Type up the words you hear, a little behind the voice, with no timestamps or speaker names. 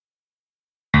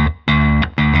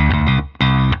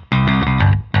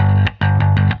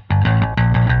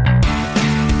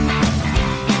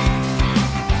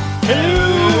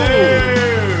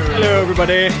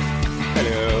buddy.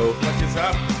 Hello. What is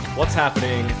up? What's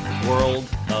happening, world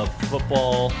of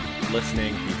football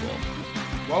listening people?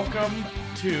 Welcome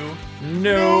to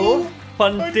No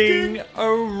punting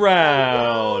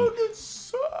around.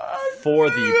 For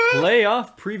the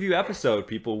playoff preview episode,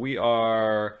 people, we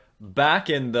are back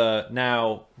in the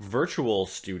now virtual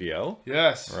studio.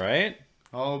 Yes. Right?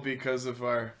 All because of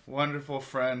our wonderful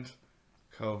friend,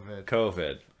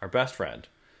 COVID, our best friend.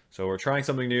 So we're trying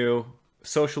something new,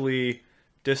 socially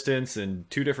distanced in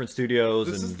two different studios.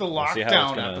 This and is the we'll see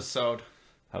lockdown episode.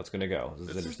 How it's gonna go.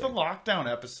 This is the lockdown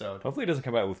episode. Hopefully it doesn't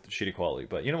come out with shitty quality,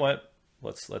 but you know what?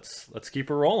 Let's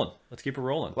keep it rolling. Let's keep it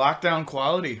rolling. Lockdown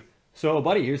quality. So,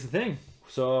 buddy, here's the thing.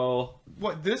 So,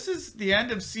 What? This is the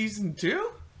end of season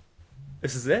 2?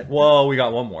 this is it. Well, we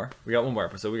got one more. We got one more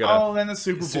episode. We got. Oh, then the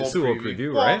Super Bowl Super Bowl preview.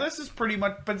 preview, well, right? this is pretty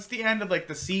much, but it's the end of like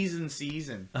the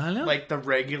season. I know. Like the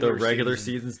regular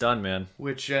season's done, man.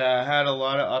 which had a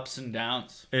lot of ups and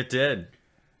downs. It did.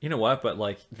 You know what? But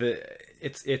like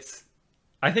it's.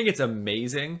 I think it's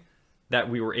amazing that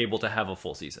we were able to have a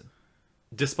full season,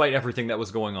 despite everything that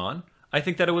was going on. I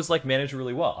think that it was like managed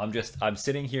really well. I'm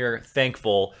sitting here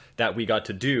thankful that we got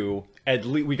to do do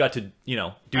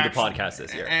the podcast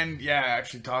this year. And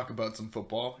actually talk about some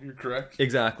football. You're correct.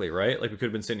 Exactly, right? Like we could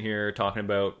have been sitting here talking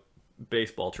about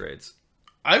baseball trades.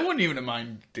 I wouldn't even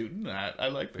mind doing that. I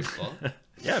like baseball.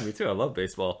 Yeah, me too. I love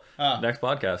baseball. Next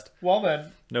podcast. Well then,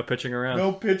 No pitching around.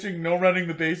 no pitching, no running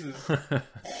the bases.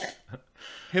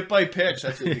 Hit by pitch,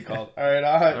 that's what we call it. All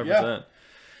right, 100%. yeah.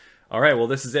 All right, well,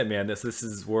 this is it, man. This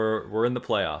is we're in the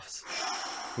playoffs.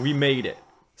 We made it.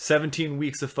 17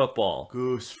 weeks of football.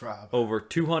 Goose frab. Over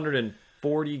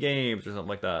 240 games or something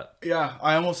like that. Yeah,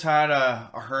 I almost had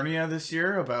a hernia this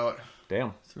year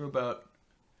Damn. through about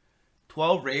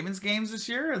 12 Ravens games this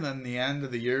year, and then the end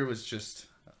of the year was just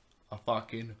a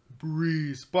fucking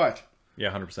breeze. But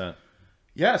Yeah, 100%.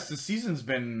 yes, the season's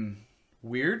been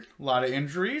weird. A lot of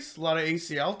injuries, a lot of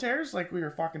ACL tears, like we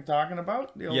were fucking talking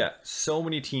about. The old, Yeah, so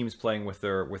many teams playing with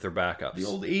their backups. the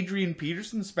old Adrian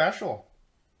Peterson special.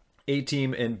 A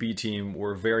team and B team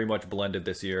were very much blended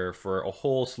this year for a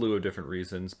whole slew of different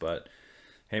reasons, but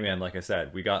hey man, like I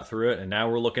said, we got through it and now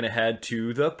we're looking ahead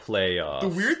to the playoffs. The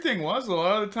weird thing was, a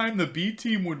lot of the time the B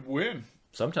team would win.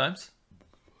 Sometimes.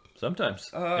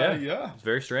 Yeah. It's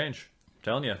very strange. I'm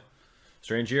telling you.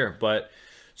 Strange year. But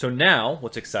so now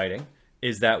what's exciting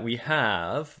is that we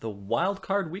have the wild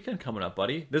card weekend coming up,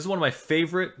 buddy. This is one of my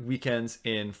favorite weekends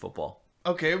in football.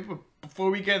 Okay, but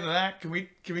before we get to that, can we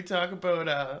talk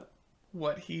about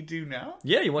what he do now?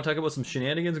 Yeah, you want to talk about some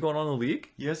shenanigans going on in the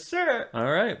league? Yes, sir.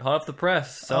 All right, hot off the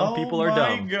press. Some people are Oh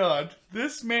dumb. my god,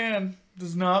 this man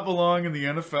does not belong in the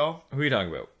NFL. Who are you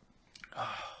talking about?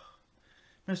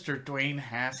 Mr. Dwayne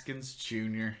Haskins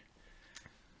Jr.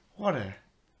 What a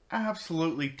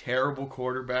absolutely terrible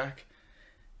quarterback.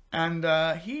 And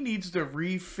he needs to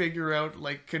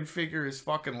configure his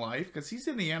fucking life, because he's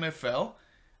in the NFL.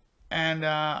 And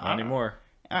Not anymore.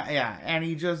 and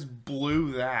he just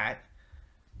blew that.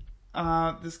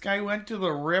 This guy went to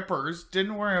the Rippers,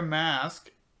 didn't wear a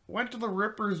mask, went to the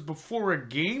Rippers before a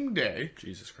game day.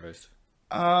 Jesus Christ.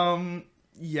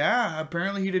 Yeah,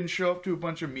 apparently he didn't show up to a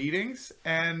bunch of meetings,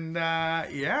 and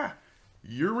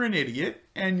you're an idiot,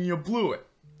 and you blew it.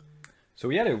 So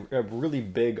he had a really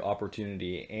big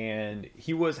opportunity, and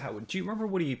he was. Do you remember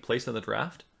what he placed in the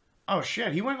draft? Oh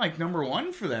shit, he went like number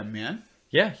 1 for them, man.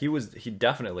 Yeah, he was. He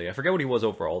definitely. I forget what he was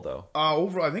overall, though.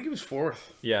 Overall, I think he was 4th.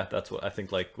 Yeah, that's what I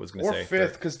think. Like was going Or to say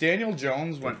 5th, because Daniel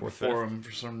Jones went Fourth, before fifth. him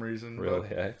for some reason. Really?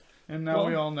 but- Yeah. And now Well-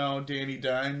 we all know Danny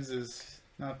Dimes is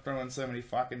not throwing so many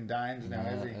fucking dimes now,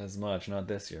 is Not he? as much, not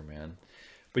this year, man.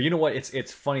 But you know what?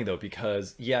 It's funny though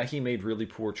because he made really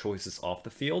poor choices off the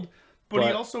field, But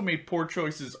he also made poor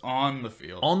choices on the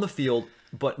field. on the field,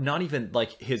 but not even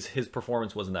like his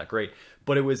performance wasn't that great.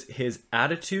 But it was his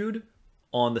attitude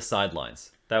on the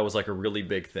sidelines that was like a really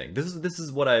big thing. This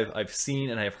is what I've seen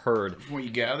and I've heard. From what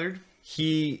you gathered?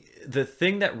 The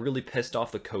thing that really pissed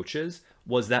off the coaches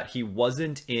was that he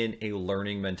wasn't in a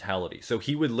learning mentality. So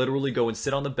he would literally go and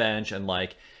sit on the bench and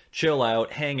like chill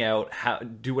out, hang out,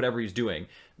 do whatever he's doing.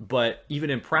 But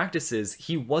even in practices,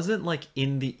 he wasn't like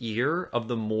in the ear of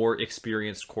the more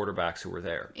experienced quarterbacks who were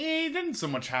there. He didn't so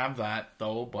much have that,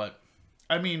 though, but,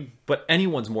 I mean... But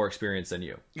anyone's more experienced than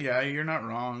you, Yeah, you're not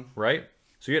wrong. right?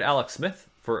 So you had Alex Smith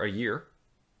for a year,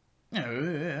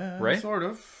 Yeah, Right? Sort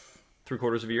of.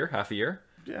 3/4 of a year, half a year,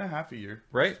 Yeah, half a year.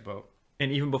 Right? Just about.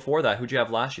 and even before that, who'd you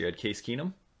have last year? You had Case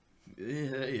Keenum,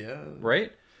 Yeah.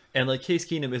 right? And like Case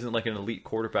Keenum isn't like an elite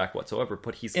quarterback whatsoever,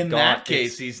 but he's In got that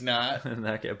case, he's not. in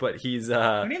that case, but he's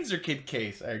Who names their kid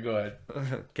Case? Alright, go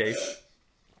ahead. Case.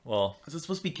 Well, Is it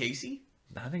supposed to be Casey?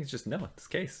 I think it's just no. It's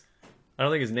Case. I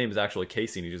don't think his name is actually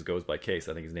Casey, and he just goes by Case.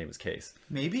 I think his name is Case.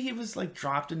 Maybe he was like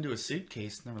dropped into a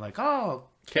suitcase, and they were like, "Oh,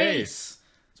 Case.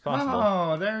 It's possible.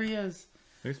 Oh, there he is."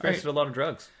 He experienced a lot of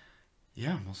drugs.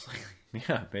 Yeah, most likely.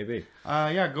 Yeah, maybe.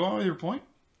 Yeah, go on with your point.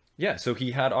 Yeah, so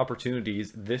he had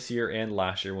opportunities this year and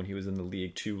last year when he was in the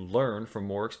league to learn from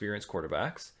more experienced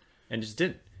quarterbacks, and just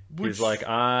didn't. He was like,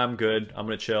 I'm good. I'm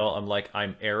gonna chill.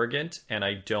 I'm arrogant, and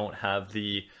I don't have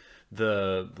the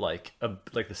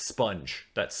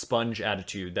sponge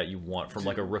attitude that you want from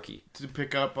like a rookie. To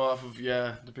pick up off of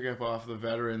the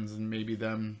veterans and maybe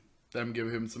them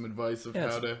give him some advice of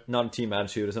how to. Not a team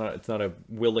attitude. It's not a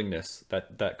willingness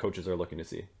that coaches are looking to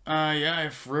see.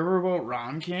 If Riverboat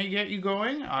Ron can't get you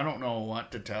going, I don't know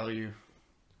what to tell you.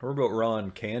 Riverboat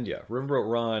Ron canned you. Riverboat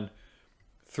Ron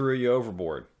threw you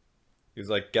overboard. He was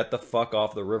like, "Get the fuck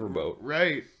off the riverboat."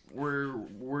 Right.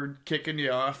 We're kicking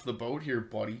you off the boat here,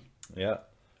 buddy. Yeah.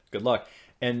 Good luck.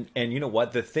 And you know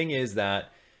what? The thing is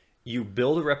that you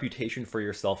build a reputation for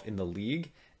yourself in the league,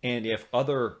 and if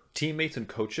other teammates and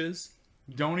coaches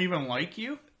don't even like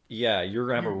you, yeah, you're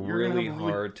gonna have a really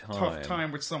hard time. Tough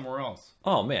time with somewhere else.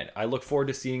 Oh man, I look forward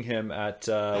to seeing him at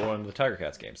one of the Tiger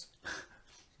Cats games.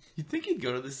 You think he'd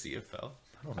go to the CFL?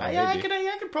 I don't know,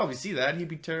 I could probably see that. He'd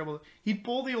be terrible. He'd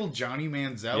pull the old Johnny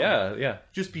Manziel. Yeah.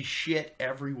 Just be shit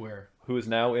everywhere. Who is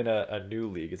now in a new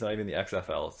league? It's not even the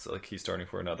XFL. It's like he's starting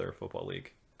for another football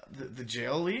league. The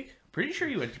jail league? Pretty sure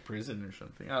he went to prison or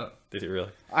something. Did he really?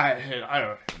 I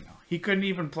don't know. He couldn't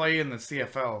even play in the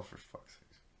CFL, for fuck's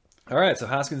sake. All right, so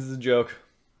Haskins is a joke.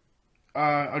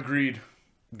 Agreed.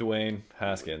 Dwayne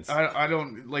Haskins. I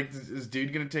don't like. Is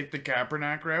dude gonna take the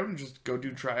Kaepernick route and just go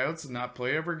do tryouts and not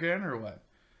play ever again, or what?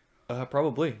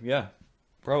 Probably, yeah,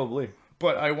 probably.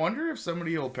 But I wonder if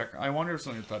somebody will pick. I wonder if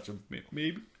somebody will touch him.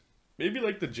 Maybe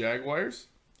like the Jaguars,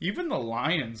 even the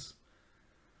Lions.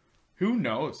 Who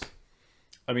knows?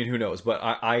 I mean, who knows? But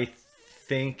I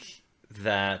think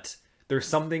that there's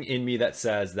something in me that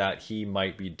says that he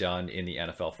might be done in the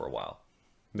NFL for a while.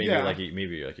 Maybe like a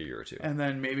year or two. And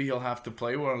then maybe he'll have to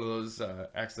play one of those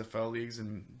XFL leagues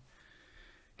and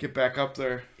get back up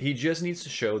there. He just needs to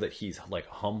show that he's like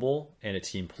humble and a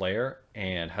team player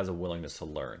and has a willingness to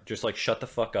learn. Just like shut the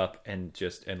fuck up and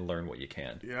learn what you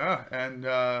can. Yeah, and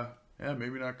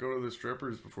maybe not go to the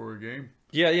strippers before a game.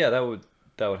 Yeah, that would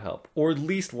help. Or at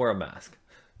least wear a mask.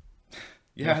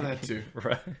 Yeah, that too.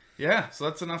 Right. Yeah, so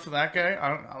that's enough of that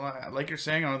guy. Like you're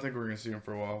saying, I don't think we're gonna see him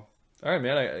for a while. All right,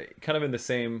 man. I kind of in the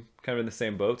same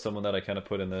boat. Someone that I kind of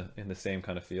put in the same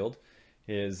kind of field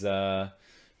is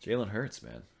Jalen Hurts,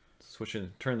 man.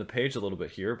 Turn the page a little bit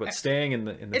here, but staying in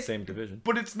the same division.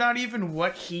 But it's not even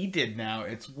what he did now;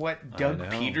 it's what Doug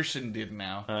Peterson did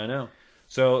now. I know.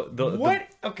 So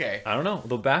okay. I don't know.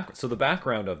 The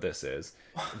background of this is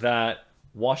that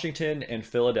Washington and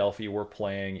Philadelphia were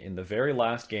playing in the very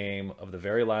last game of the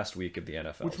very last week of the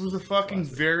NFL, which was a fucking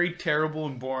very terrible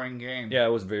and boring game. Yeah, it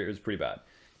was pretty bad.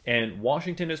 And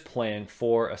Washington is playing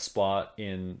for a spot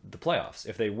in the playoffs.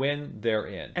 If they win, they're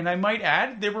in. And I might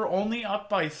add, they were only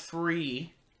up by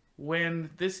 3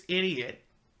 when this idiot,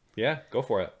 yeah, go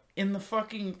for it, in the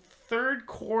fucking third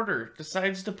quarter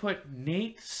decides to put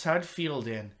Nate Sudfeld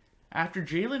in after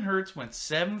Jalen Hurts went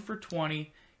 7 for 20.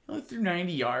 He only threw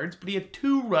 90 yards, but he had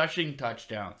 2 rushing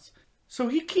touchdowns. So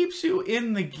he keeps you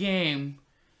in the game.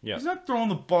 Yeah. He's not throwing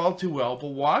the ball too well, but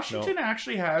Washington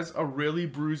actually has a really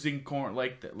bruising corner.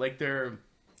 Like their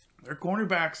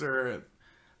cornerbacks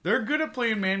they're good at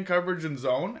playing man coverage and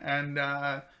zone, and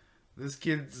this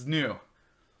kid's new.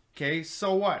 Okay,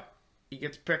 so what? He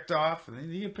gets picked off, and then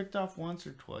he get picked off once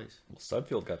or twice. Well,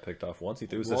 Sudfeld got picked off once. He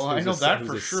threw I know that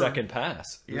for sure. Second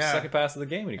pass. It was the second pass of the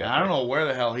game when he got. I don't know where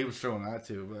the hell he was throwing that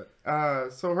to,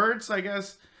 but so Hurts, I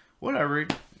guess, whatever.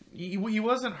 He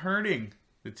wasn't hurting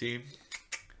the team.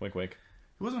 Wink, wink.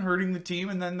 He wasn't hurting the team,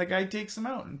 and then the guy takes him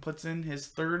out and puts in his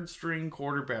third string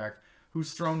quarterback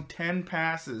who's thrown 10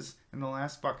 passes in the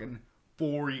last fucking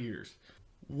 4 years.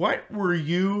 What were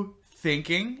you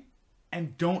thinking?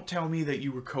 And don't tell me that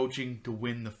you were coaching to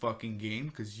win the fucking game,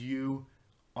 because you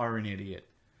are an idiot.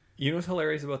 You know what's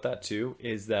hilarious about that too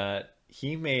is that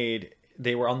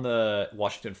they were on the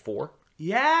Washington 4.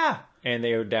 Yeah. And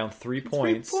they were down 3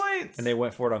 points. 3 points. And they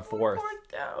went for it on 4th.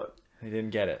 Down. They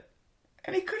didn't get it.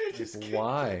 And he could have just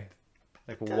why?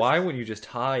 Why wouldn't you just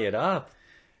tie it up?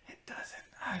 It doesn't.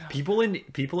 People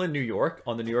in New York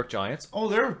on the New York Giants. Oh,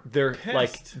 they're pissed.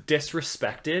 Like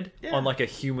disrespected on like a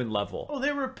human level. Oh,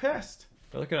 they were pissed.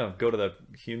 They're gonna go to the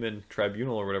human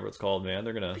tribunal or whatever it's called, man.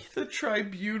 They're gonna the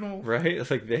tribunal, right? It's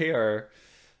like they're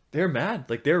mad.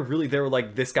 Like they were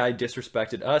like, this guy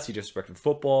disrespected us. He disrespected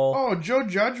football. Oh, Joe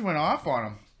Judge went off on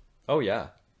him. Oh yeah.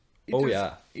 Oh,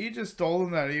 yeah. He just told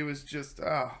him that he was just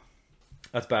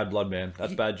That's bad blood, man.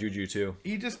 That's bad juju, too.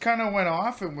 he just kind of went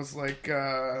off and was like,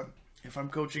 if I'm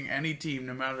coaching any team,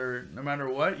 no matter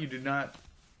what, you do not,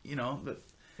 the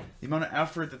amount of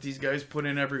effort that these guys put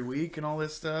in every week and all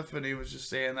this stuff, and he was just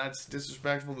saying that's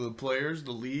disrespectful to the players,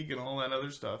 the league, and all that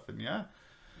other stuff. And yeah,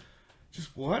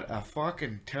 just what a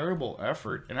fucking terrible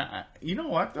effort. And you know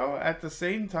what though? At the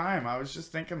same time, I was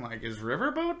just thinking, like, is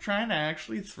Riverboat trying to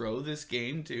actually throw this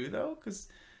game too, though? Because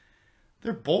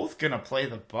they're both gonna play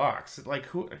the Bucks. Like,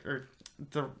 who or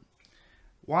the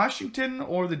Washington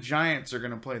or the Giants are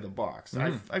gonna play the Bucks.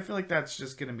 I feel like that's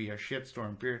just gonna be a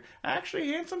shitstorm. Period. Actually,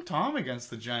 Handsome Tom against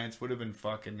the Giants would have been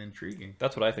fucking intriguing.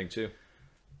 That's what I think, too.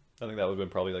 I think that would have been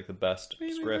probably like the best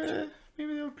script.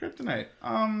 Maybe the old Kryptonite.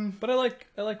 But I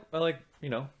like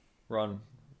Ron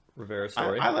Rivera's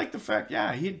story. I like the fact,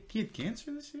 yeah, he had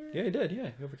cancer this year. Yeah, he did. Yeah,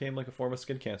 he overcame like a form of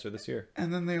skin cancer this year.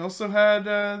 And then they also had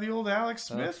the old Alex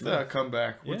Smith, come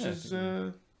back, which is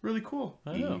really cool.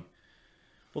 I know.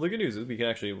 Well, the good news is we're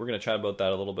going to chat about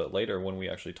that a little bit later when we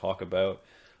actually talk about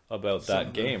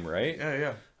that game, right?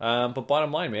 Yeah. But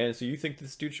bottom line, man, so you think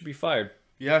this dude should be fired?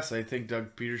 Yes, I think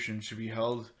Doug Peterson should be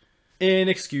held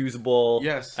Inexcusable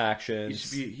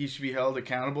actions. He should be held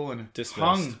accountable and dismissed.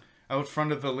 Hung out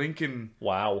front of the Lincoln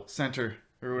Center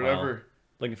or whatever. Wow.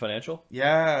 Lincoln Financial?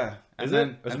 Yeah. Is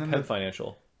it? Or is it Penn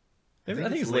Financial? I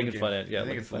think it's Lincoln Financial. Yeah,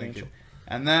 Lincoln Financial.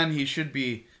 And then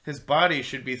his body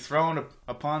should be thrown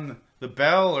upon the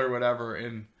bell or whatever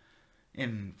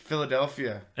in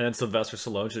Philadelphia. And then Sylvester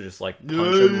Stallone should just like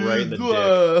punch him right in the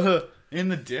dick. In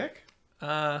the dick?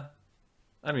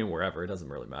 I mean, wherever. It doesn't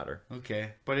really matter.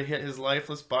 Okay. But his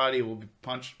lifeless body will be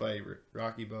punched by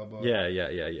Rocky Balboa. Yeah.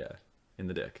 In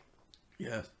the dick.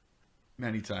 Yeah.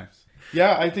 Many times.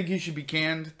 Yeah, I think he should be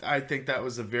canned. I think that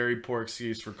was a very poor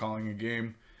excuse for calling a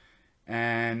game.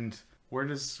 And where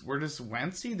does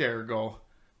Wentzy there go?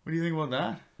 What do you think about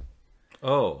that?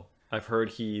 Oh, I've heard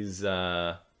he's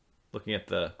looking at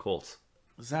the Colts.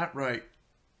 Is that right?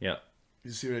 Yeah.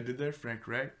 You see what I did there? Frank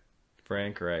Reich?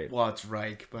 Frank Reich. Well, it's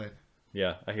Reich, but...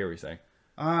 Yeah, I hear what you're saying.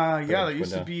 Yeah, that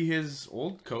used to be his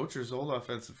old coach or his old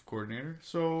offensive coordinator.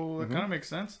 So that kind of makes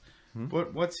sense.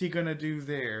 But what's he going to do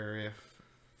there if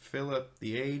Philip,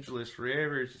 the ageless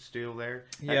Rivers is still there?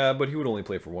 Yeah, but he would only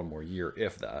play for one more year,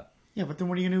 if that. Yeah, but then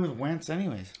what are you going to do with Wentz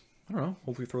anyways? I don't know.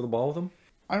 Hopefully throw the ball with him.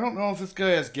 I don't know if this guy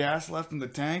has gas left in the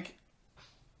tank.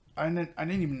 I didn't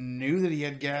even knew that he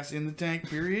had gas in the tank,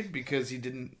 period, because he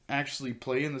didn't actually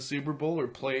play in the Super Bowl or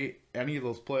play any of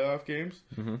those playoff games.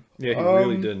 Yeah, he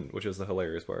really didn't, which is the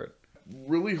hilarious part.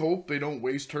 Really hope they don't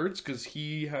waste Hurts because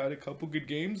he had a couple good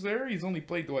games there. He's only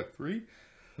played, 3?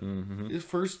 His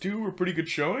first 2 were pretty good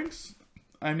showings.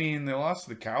 I mean, they lost to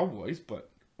the Cowboys, but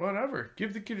whatever.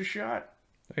 Give the kid a shot.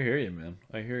 I hear you, man.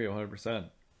 I hear you 100%.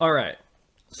 All right.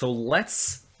 So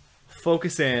let's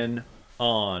focus in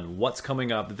on what's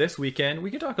coming up this weekend. We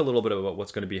can talk a little bit about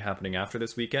what's going to be happening after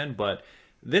this weekend, but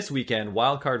this weekend,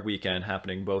 Wildcard Weekend,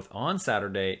 happening both on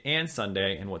Saturday and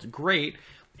Sunday. And what's great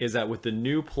is that with the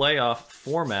new playoff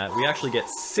format, we actually get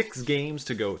 6 games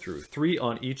to go through, 3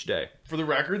 on each day. For the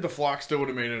record, the Flock still would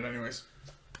have made it anyways.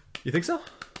 You think so?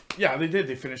 Yeah, they did.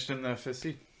 They finished in the 5th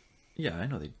seed. Yeah, I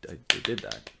know they did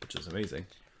that, which is amazing.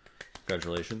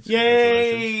 Congratulations. Yay!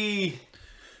 Congratulations.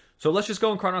 So let's just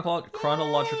go in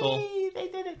chronological. Yay, they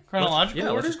did it. Chronological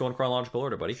order? Let's just go in chronological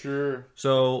order, buddy. Sure.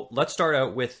 So let's start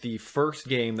out with the first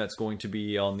game that's going to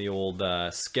be on the old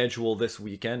schedule this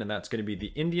weekend, and that's going to be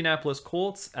the Indianapolis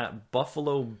Colts at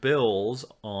Buffalo Bills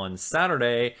on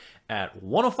Saturday at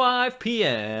 1:05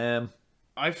 p.m.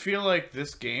 I feel like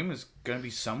this game is going to be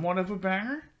somewhat of a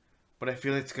banger, but I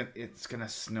feel it's gonna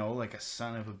snow like a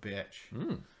son of a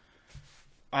bitch.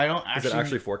 I don't actually... Is it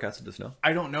actually forecasted to snow?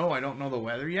 I don't know. I don't know the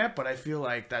weather yet, but I feel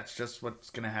like that's just what's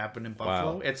going to happen in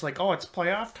Buffalo. Wow. It's like, it's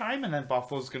playoff time, and then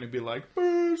Buffalo's going to be like,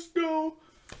 snow.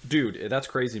 Dude, that's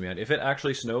crazy, man. If it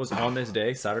actually snows on this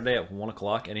day, Saturday at 1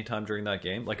 o'clock, anytime during that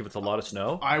game, like if it's a lot of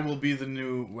snow... I will be the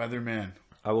new weatherman.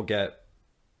 I will get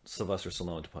Sylvester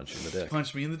Stallone to punch you in the dick.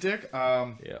 Punch me in the dick?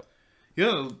 Yeah.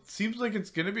 Yeah, it seems like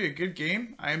it's going to be a good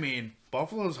game. I mean,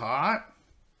 Buffalo's hot.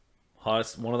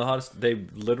 One of the hottest. They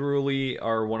literally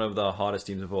are one of the hottest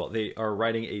teams of all. They are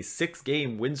riding a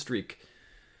 6-game win streak.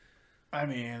 I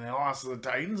mean, they lost to the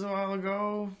Titans a while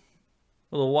ago.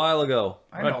 A little while ago.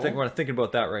 I know. We're not thinking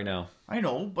about that right now. I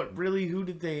know, but really, who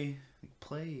did they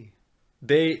play?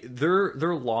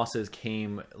 Their losses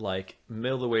came like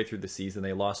middle of the way through the season.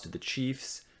 They lost to the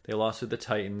Chiefs. They lost to the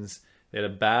Titans. They had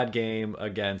a bad game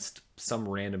against some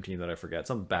random team that I forget.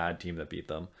 Some bad team that beat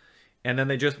them. And then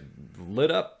they just lit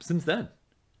up since then.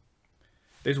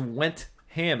 They just went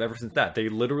ham ever since that. They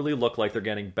literally look like they're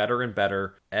getting better and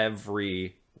better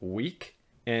every week,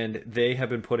 and they have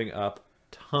been putting up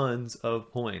tons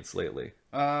of points lately.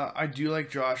 I do like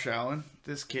Josh Allen.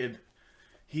 This kid,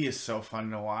 he is so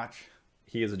fun to watch.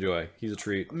 He is a joy. He's a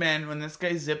treat. Man, when this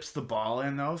guy zips the ball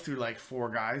in, though, through like 4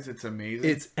 guys, it's amazing.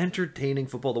 It's entertaining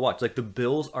football to watch. Like, the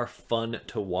Bills are fun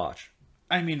to watch.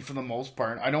 I mean, for the most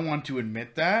part. I don't want to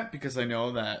admit that because I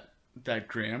know that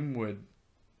Graham would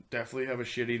definitely have a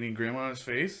shit-eating grin on his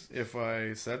face if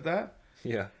I said that.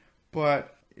 Yeah.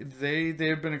 But they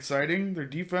have been exciting. Their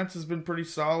defense has been pretty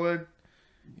solid.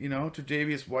 You know,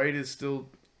 Tre'Davious White is still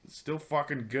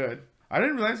fucking good. I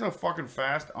didn't realize how fucking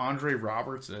fast Andre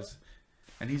Roberts is.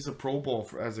 And he's a Pro Bowl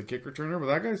as a kick returner, but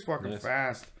that guy's fucking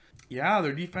fast. Yeah,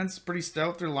 their defense is pretty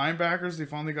stout. Their linebackers, they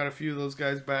finally got a few of those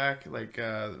guys back. Like,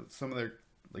 some of their,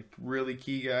 like, really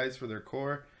key guys for their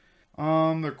core.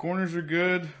 Their corners are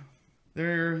good.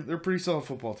 They're a pretty solid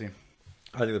football team.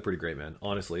 I think they're pretty great, man.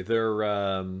 Honestly, they're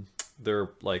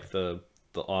like the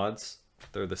odds.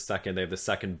 They're the second. They have the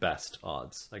second best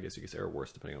odds, I guess you could say, or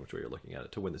worse, depending on which way you're looking at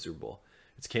it, to win the Super Bowl.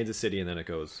 It's Kansas City, and then it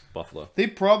goes Buffalo. They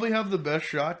probably have the best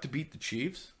shot to beat the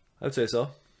Chiefs. I'd say so.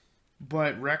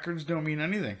 But records don't mean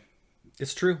anything.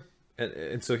 It's true.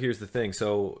 And so here's the thing.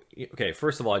 So, okay,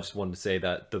 first of all, I just wanted to say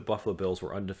that the Buffalo Bills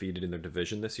were undefeated in their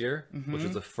division this year, which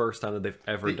is the first time that they've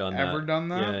ever done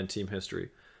that. Yeah, in team history.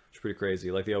 Which is pretty crazy.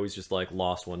 Like, they always just, like,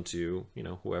 lost one to,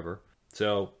 whoever.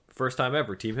 So, first time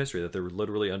ever, team history, that they were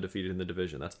literally undefeated in the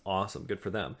division. That's awesome. Good for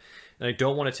them. And I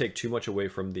don't want to take too much away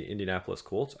from the Indianapolis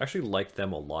Colts. I actually liked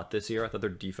them a lot this year. I thought their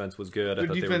defense was good. Their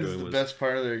defense is the best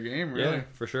part of their game, really. Yeah,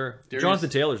 for sure. Jonathan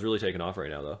Taylor's really taking off right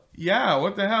now, though. Yeah,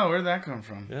 what the hell? Where'd that come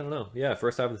from? I don't know. Yeah,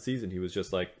 first half of the season, he was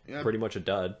just, like, pretty much a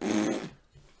dud.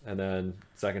 And then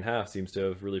second half seems to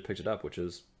have really picked it up, which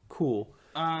is cool.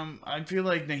 I feel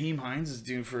like Nyheim Hines is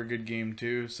due for a good game,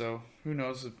 too. So, who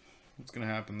knows what's going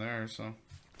to happen there, so...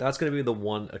 That's going to be the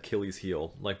one Achilles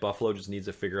heel. Like, Buffalo just needs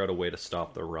to figure out a way to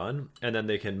stop the run, and then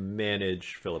they can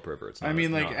manage Phillip Rivers.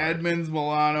 Edmonds,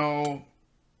 Milano,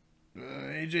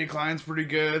 AJ Klein's pretty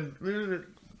good.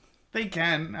 They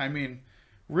can. I mean,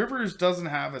 Rivers doesn't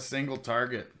have a single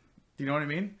target. Do you know what I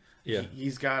mean? Yeah.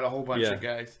 He's got a whole bunch of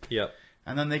guys. Yep.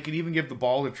 And then they can even give the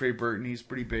ball to Trey Burton. He's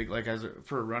pretty big, like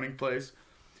for a running plays.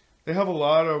 They have a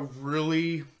lot of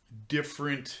really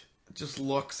different just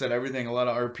looks at everything. A lot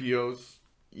of RPOs.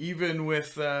 Even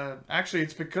with, actually,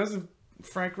 it's because of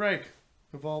Frank Reich,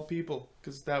 of all people,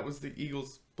 because that was the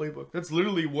Eagles' playbook. That's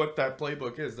literally what that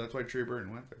playbook is. That's why Trey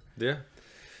Burton went there.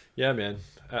 Yeah, man.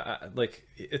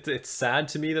 It's sad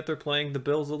to me that they're playing the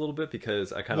Bills a little bit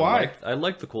because I kind of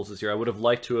liked the Colts this year. I would have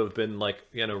liked to have been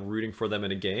rooting for them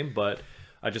in a game, but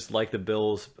I just like the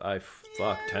Bills.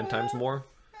 10 times more.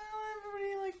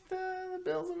 Everybody liked the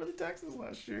Bills over the Texans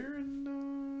last year, and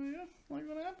like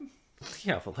what happened.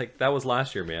 Yeah, but that was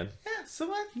last year, man. Yeah, so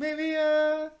what? Maybe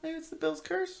it's the Bills'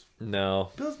 curse. No.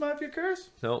 Bills Mafia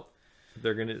curse. No,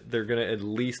 they're gonna at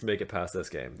least make it past this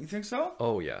game. You think so?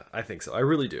 Oh yeah, I think so. I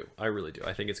really do.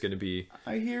 I think it's gonna be.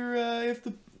 I hear if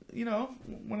the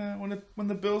when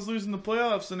the Bills lose in the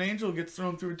playoffs, an angel gets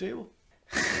thrown through a table.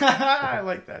 I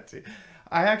like that too.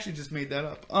 I actually just made that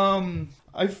up.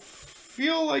 I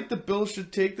feel like the Bills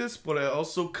should take this, but I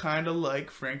also kind of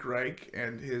like Frank Reich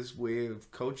and his way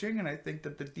of coaching, and I think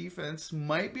that the defense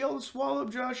might be able to swallow up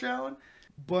Josh Allen.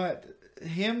 But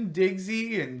him,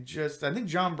 Diggsy, and I think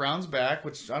John Brown's back,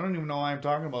 which I don't even know why I'm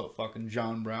talking about fucking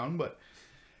John Brown, but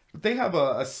they have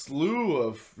a slew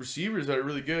of receivers that are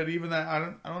really good. Even that, I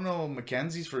don't know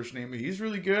McKenzie's first name, but he's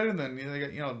really good. And then they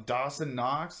got Dawson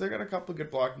Knox. They got a couple of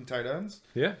good blocking tight ends.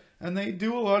 Yeah, and they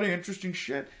do a lot of interesting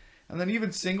shit. And then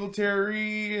even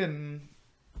Singletary and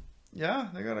they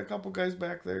got a couple guys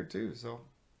back there too. So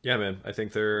yeah, man, I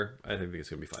think it's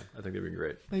gonna be fine. I think they're doing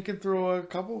great. They can throw a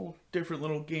couple different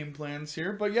little game plans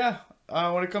here, but yeah,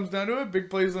 when it comes down to it, big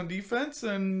plays on defense,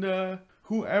 and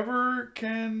whoever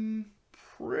can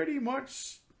pretty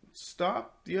much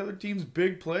stop the other team's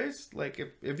big plays. Like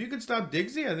if you can stop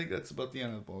Diggsy, I think that's about the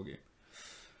end of the ball game.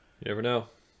 You never know.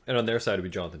 And on their side, it would be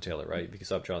Jonathan Taylor, right? If you can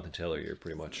stop Jonathan Taylor, you're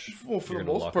pretty much... Well, for the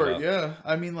most part, yeah.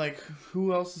 I mean,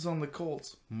 who else is on the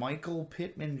Colts? Michael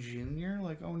Pittman Jr.?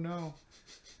 Oh, no.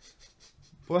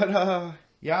 But,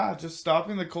 just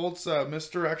stopping the Colts'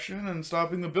 misdirection and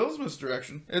stopping the Bills'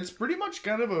 misdirection. It's pretty much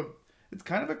kind of a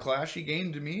clashy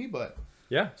game to me, but...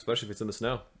 Yeah, especially if it's in the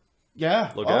snow.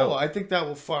 Yeah. Look out. I think that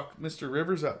will fuck Mr.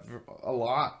 Rivers up a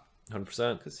lot.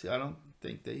 100%. Because I don't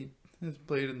think they has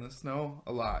played in the snow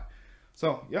a lot.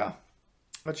 So, yeah,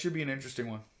 that should be an interesting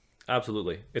one.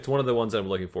 Absolutely. It's one of the ones that I'm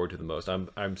looking forward to the most.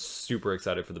 I'm super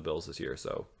excited for the Bills this year,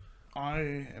 so I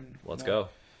am. Let's go.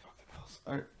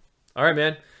 All right. All right,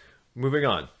 man. Moving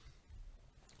on.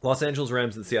 Los Angeles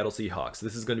Rams and Seattle Seahawks.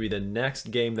 This is going to be the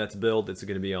next game that's billed. It's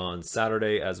going to be on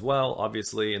Saturday as well,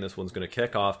 obviously, and this one's going to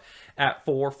kick off at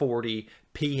 4:40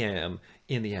 p.m.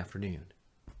 in the afternoon.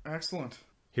 Excellent.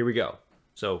 Here we go.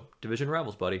 So, division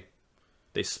rivals, buddy.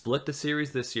 They split the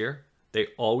series this year. They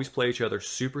always play each other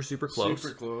super, super close.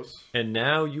 Super close. And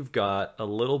now you've got a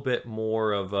little bit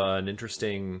more of an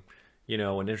interesting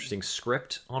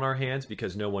script on our hands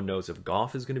because no one knows if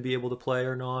Goff is going to be able to play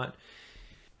or not.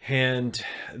 And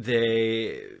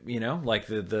they, like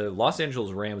the Los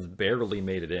Angeles Rams barely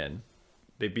made it in.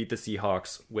 They beat the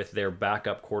Seahawks with their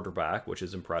backup quarterback, which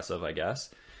is impressive, I guess,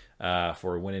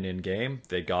 for a winning in game.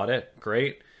 They got it.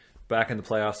 Great. Back in the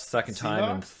playoffs, second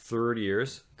time in 30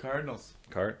 years. Cardinals.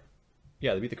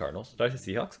 Yeah, they beat the Cardinals. Did I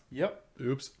say Seahawks? Yep.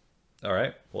 Oops. All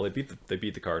right. Well, they beat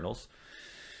the Cardinals.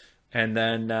 And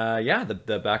then,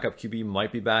 the backup QB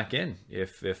might be back in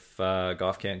if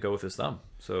Goff can't go with his thumb.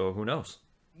 So who knows?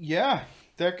 Yeah,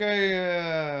 that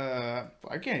guy,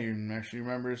 I can't even actually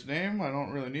remember his name. I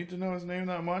don't really need to know his name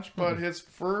that much, but his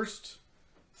first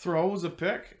throw was a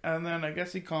pick, and then I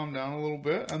guess he calmed down a little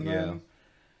bit, and then...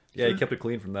 Yeah, he kept it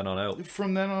clean from then on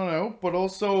out. But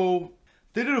also,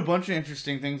 they did a bunch of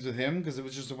interesting things with him, because it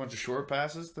was just a bunch of short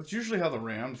passes. That's usually how the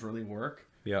Rams really work.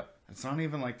 Yeah. It's not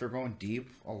even like they're going deep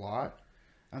a lot,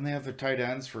 and they have their tight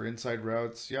ends for inside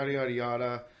routes, yada, yada,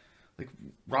 yada. Like,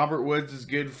 Robert Woods is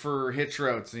good for hitch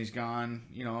routes, and he's gone.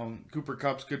 Cooper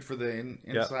Kupp's good for the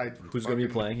inside. Yep. Who's going to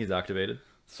be playing? He's activated.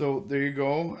 So, there you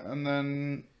go. And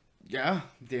then,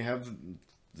 they have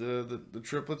the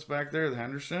triplets back there, the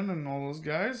Henderson and all those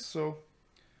guys. So,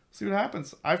 see what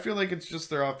happens. I feel like it's just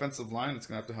their offensive line that's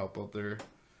going to have to help out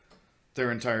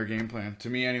their entire game plan. To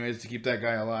me, anyways, to keep that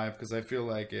guy alive. Because I feel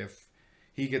like if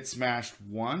he gets smashed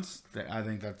once, I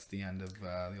think that's the end of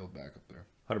the old backup there.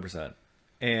 100%.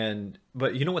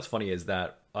 But you know what's funny is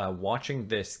that watching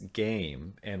this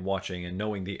game and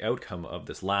knowing the outcome of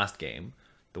this last game,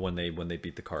 when they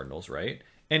beat the Cardinals, right?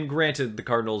 And granted, the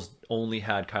Cardinals only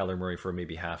had Kyler Murray for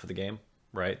maybe half of the game,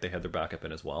 right? They had their backup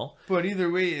in as well. But either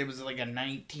way, it was like a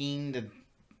 19-7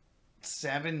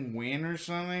 win or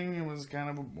something. It was kind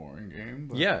of a boring game.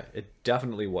 But... Yeah, it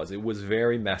definitely was. It was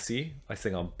very messy, I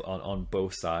think, on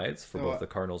both sides for both the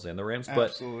Cardinals and the Rams.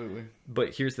 Absolutely.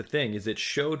 But here's the thing, is it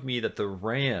showed me that the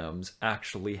Rams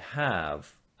actually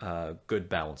have good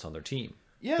balance on their team.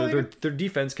 Yeah. So their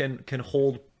defense can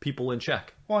hold people in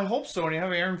check. Well, I hope so. And you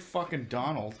have Aaron fucking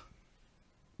Donald.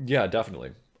 Yeah,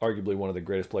 definitely. Arguably one of the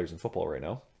greatest players in football right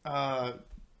now.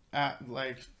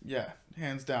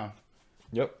 Hands down.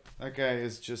 Yep. That guy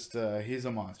is just, he's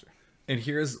a monster. And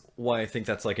here's why I think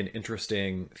that's like an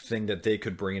interesting thing that they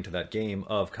could bring into that game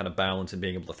of kind of balance and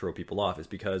being able to throw people off is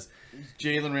because...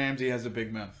 Jalen Ramsey has a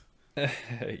big mouth.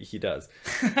 He does.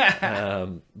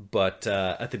 But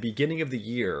at the beginning of the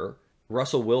year,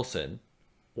 Russell Wilson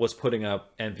was putting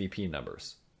up MVP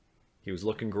numbers. He was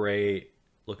looking great,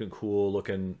 looking cool,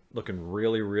 looking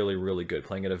really, really, really good,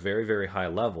 playing at a very, very high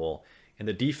level. And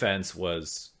the defense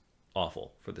was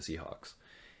awful for the Seahawks.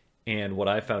 And what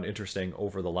I found interesting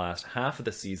over the last half of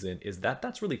the season is that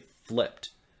that's really flipped.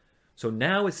 So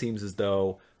now it seems as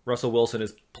though Russell Wilson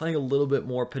is playing a little bit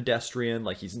more pedestrian,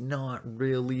 like he's not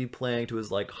really playing to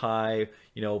his like high,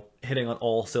 hitting on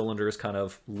all cylinders kind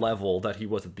of level that he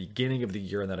was at the beginning of the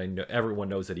year and that I know everyone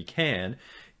knows that he can.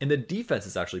 And the defense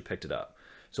has actually picked it up.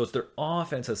 So it's their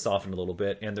offense has softened a little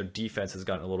bit and their defense has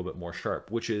gotten a little bit more sharp,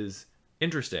 which is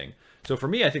interesting. So for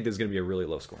me, I think this is going to be a really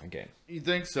low scoring game. You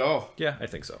think so? Yeah, I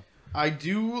think so. I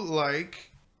do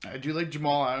like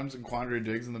Jamal Adams and Quandre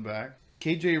Diggs in the back.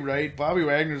 KJ Wright, Bobby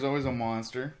Wagner's always a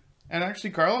monster. And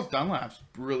actually, Carlos Dunlap's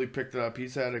really picked it up.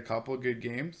 He's had a couple of good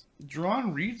games.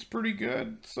 Jerron Reed's pretty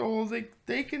good. So the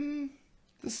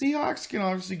Seahawks can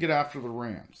obviously get after the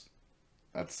Rams.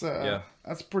 That's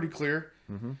pretty clear.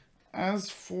 Mm-hmm. As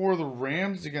for the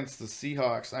Rams against the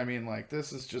Seahawks, I mean, like,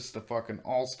 this is just a fucking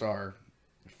all-star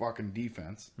fucking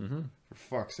defense. Mm-hmm. For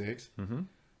fuck's sakes. Mm-hmm.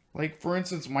 Like, for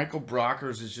instance, Michael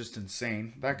Brockers is just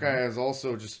insane. That guy has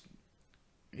also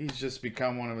he's just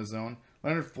become one of his own.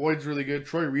 Leonard Floyd's really good.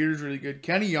 Troy Reader's really good.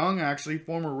 Kenny Young, actually,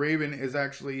 former Raven, is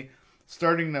actually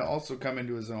starting to also come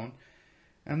into his own.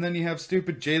 And then you have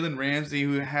stupid Jalen Ramsey,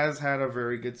 who has had a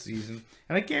very good season.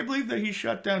 And I can't believe that he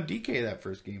shut down DK that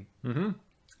first game. Mm-hmm.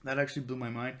 That actually blew my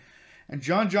mind. And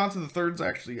John Johnson III is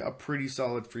actually a pretty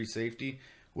solid free safety,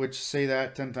 which, say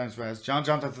that 10 times fast. John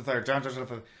Johnson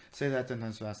III. Say that 10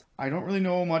 times fast. I don't really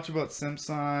know much about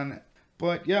Simpson,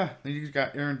 but yeah, then you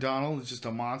got Aaron Donald, who's just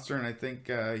a monster, and I think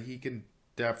he can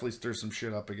definitely stir some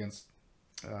shit up against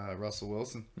Russell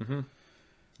Wilson. Mm-hmm.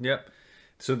 Yep.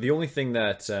 So the only thing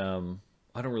that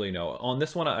I don't really know. On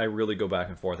this one, I really go back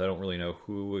and forth. I don't really know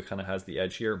who kind of has the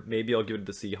edge here. Maybe I'll give it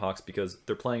to the Seahawks because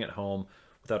they're playing at home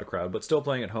without a crowd, but still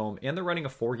playing at home, and they're running a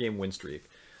 4-game win streak.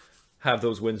 Have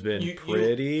those wins been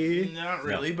pretty? Not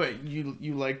really, but you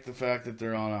like the fact that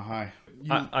they're on a high.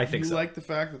 I think so. You like the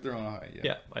fact that they're on a high, yeah.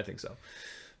 Yeah, I think so.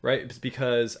 Right? It's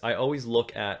because I always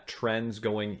look at trends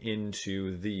going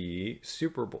into the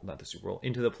Super Bowl, not the Super Bowl,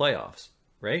 into the playoffs,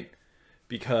 right?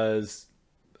 Because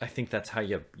I think that's how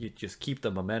you just keep the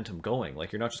momentum going.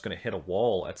 Like, you're not just going to hit a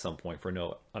wall at some point for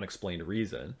no unexplained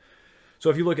reason.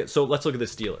 So if you look at, so let's look at the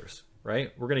Steelers,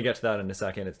 right? We're going to get to that in a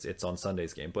second. It's on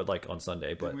Sunday's game, but like on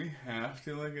Sunday. But do we have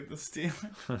to look at the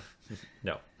Steelers?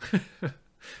 No.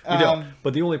 We don't.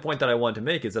 But the only point that I want to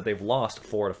make is that they've lost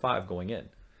 4 out of 5 going in.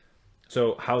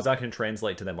 So how is that going to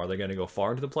translate to them? Are they going to go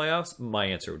far into the playoffs? My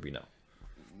answer would be no.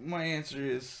 My answer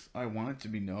is I want it to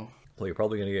be no. Well, you're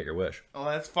probably going to get your wish. Oh,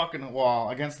 that's fucking wall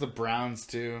against the Browns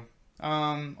too.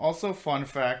 Also, fun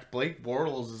fact: Blake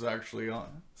Bortles is actually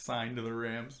signed to the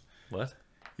Rams. What?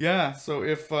 Yeah. So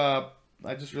if I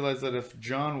just realized that if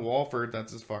John Walford,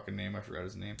 that's his fucking name, I forgot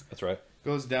his name, That's right.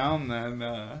 goes down,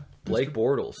 then Blake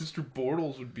Bortles. Mr.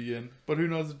 Bortles would be in. But who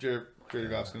knows if Jared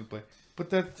Goff's going to play? But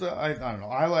that's I don't know.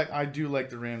 I do like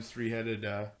the Rams' 3-headed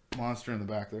monster in the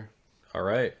back there. All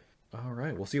right.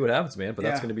 We'll see what happens, man. But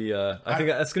that's Yeah. going to be I think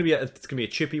that's going to be it's going to be a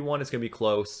chippy one. It's going to be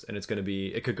close, and it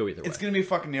could go either way. It's going to be a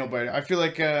fucking nail biter. I feel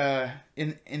like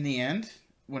in the end,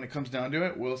 when it comes down to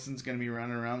it, Wilson's going to be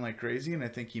running around like crazy, and I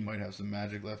think he might have some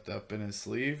magic left up in his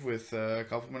sleeve with a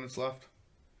couple minutes left.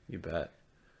 You bet.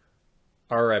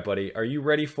 All right, buddy. Are you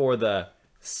ready for the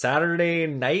Saturday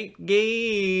night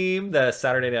game? The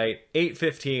Saturday night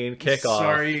 8:15 kickoff.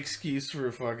 Sorry excuse for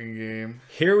a fucking game.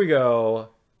 Here we go.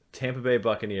 Tampa Bay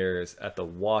Buccaneers at the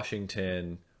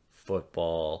Washington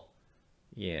Football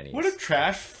Yannies. What a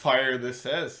trash fire this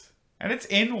is. And it's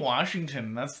in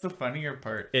Washington. That's the funnier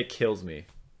part. It kills me.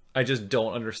 I just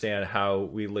don't understand how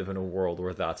we live in a world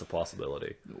where that's a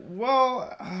possibility.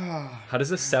 Well, How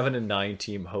does a 7-9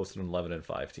 team host an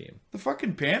 11-5 team? the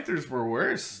fucking Panthers were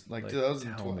worse. Like tell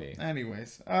 2012. me.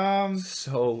 Anyways,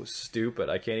 So stupid.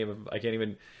 I can't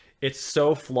even. It's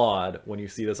so flawed when you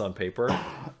see this on paper.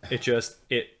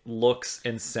 It looks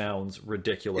and sounds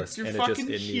ridiculous. It's your and fucking it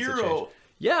needs to hero. change.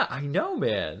 Yeah, I know,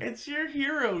 man. It's your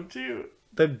hero too.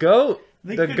 The GOAT.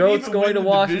 They The couldn't GOAT's even going win to the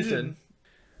Washington. division.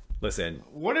 Listen,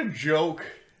 What a joke.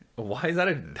 why is that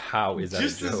how is that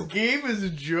Just a this joke? game is a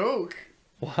joke.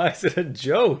 Why is it a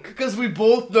joke? Because we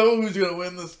both know who's going to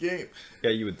win this game.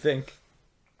 Yeah, you would think.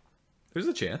 There's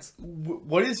a chance.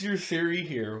 What is your theory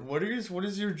here? What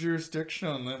is your jurisdiction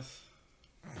on this?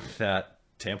 That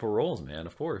Tampa rolls, man,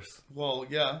 of course. Well,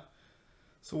 yeah.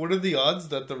 So what are the odds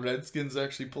that the Redskins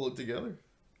actually pull it together?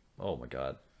 Oh my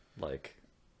god. Like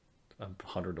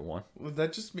 100 to 1. Would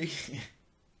that just make You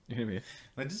know what I mean?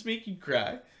 that just make you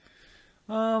cry?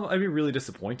 I'd be really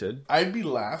disappointed. I'd be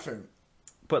laughing.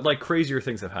 But like crazier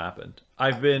things have happened.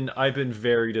 I've been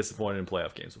very disappointed in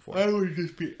playoff games before. I would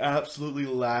just be absolutely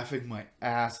laughing my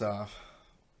ass off.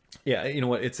 Yeah, you know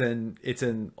what? It's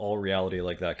in all reality,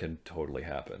 like that can totally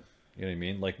happen. You know what I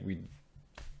mean? Like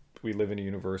we live in a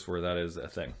universe where that is a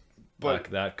thing. But like,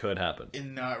 that could happen.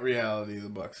 in not reality, the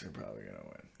Bucks are probably gonna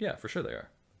win. Yeah, for sure they are.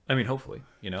 I mean, hopefully,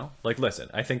 you know. Like, listen,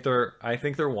 I think they're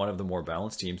one of the more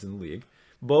balanced teams in the league.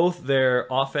 Both their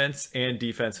offense and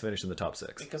defense finished in the top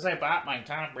 6. Because I bought my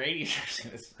Tom Brady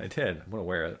jerseys. I did. I'm gonna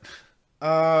wear it.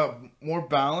 More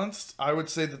balanced. I would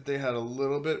say that they had a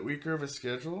little bit weaker of a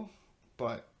schedule,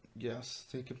 but yes,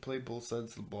 they can play both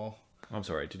sides of the ball. I'm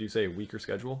sorry. Did you say weaker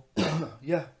schedule?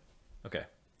 Yeah, Okay.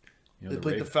 You know, they the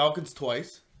played the Ravens- Falcons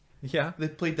twice. Yeah. They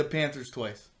played the Panthers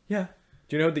twice. Yeah.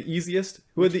 Do you know the easiest?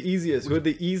 Who had the easiest? Who had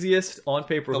the easiest on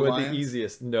paper? The Who had Lions? the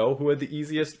easiest? No. Who had the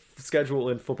easiest schedule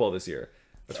in football this year?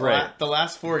 That's right. The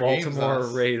last 4 games. Baltimore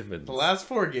us. Ravens. The last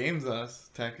 4 games, us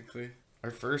technically.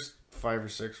 Our first 5 or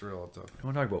 6 were all tough. I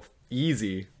want to talk about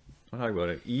easy. I'm talking about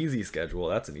an easy schedule.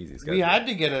 That's an easy schedule. We had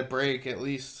to get a break at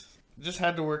least. It just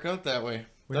had to work out that way.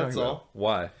 What are you That's talking all. about?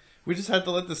 Why? We just had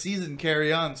to let the season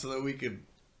carry on so that we could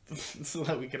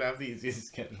have the easiest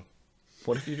schedule.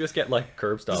 What if you just get like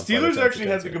curb The stomped? Steelers actually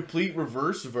had the complete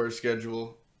reverse of our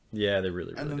schedule, Yeah, they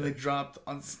really and then did. they dropped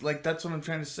on. Like that's what I'm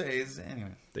trying to say. Is anyway.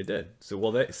 They did. So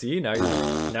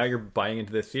now you're buying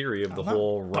into the theory of the I'm not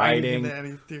whole buying riding into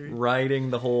any theory.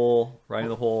 the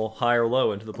whole high or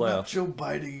low into the I'm not playoffs. Joe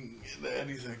biting into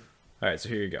anything. All right, so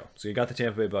here you go. So you got the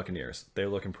Tampa Bay Buccaneers. They're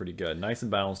looking pretty good, nice and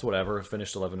balanced. Whatever,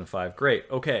 finished 11-5. Great.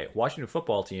 Okay, Washington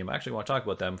football team. I actually want to talk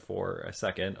about them for a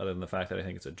second. Other than the fact that I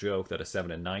think it's a joke that a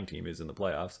 7-9 team is in the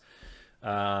playoffs.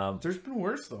 There's been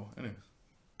worse though. Anyway.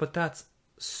 But that's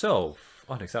so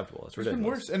unacceptable. It's It's been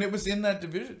ridiculous. worse, and it was in that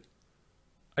division.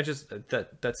 I just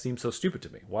that seems so stupid to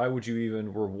me. Why would you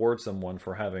even reward someone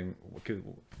for having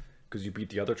because you beat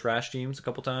the other trash teams a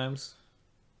couple times?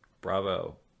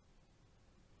 Bravo.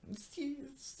 It's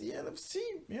the NFC,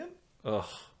 man. Ugh,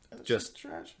 That's just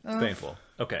trash. painful.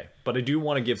 Okay, but I do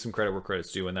want to give some credit where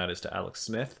credit's due, and that is to Alex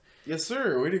Smith, Yes,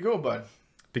 sir. Way to go, bud.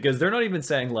 because they're not even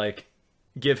saying like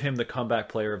give him the comeback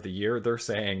player of the year. They're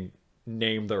saying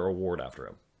name their award after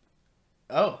him.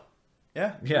 Oh,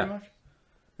 yeah. Yeah. Pretty much.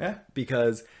 Yeah.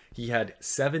 Because he had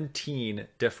 17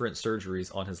 different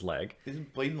surgeries on his leg. He's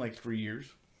played in like 3 years.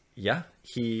 Yeah,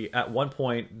 he at one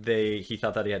point he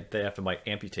thought that they have to might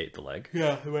amputate the leg.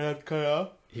 Yeah, he might have to cut it off.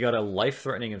 He got a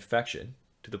life-threatening infection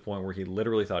to the point where he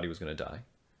literally thought he was going to die.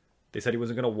 They said he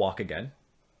wasn't going to walk again.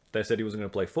 They said he wasn't going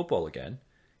to play football again.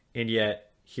 And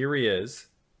yet here he is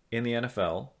in the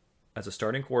NFL as a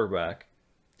starting quarterback,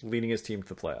 leading his team to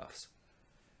the playoffs.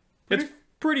 It's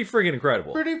pretty friggin'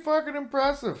 incredible. Pretty fucking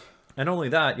impressive. And not only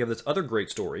that, you have this other great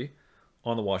story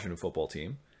on the Washington football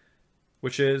team,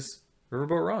 which is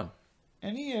Riverboat Ron.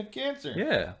 And he had cancer.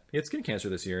 Yeah, he had skin cancer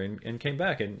this year and came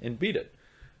back and beat it,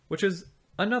 which is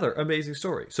another amazing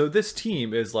story. So this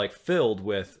team is like filled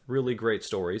with really great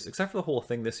stories, except for the whole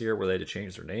thing this year where they had to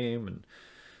change their name and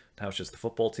now it's just the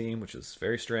football team, which is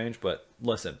very strange. But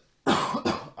listen,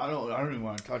 I don't even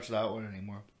want to touch that one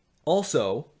anymore.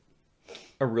 also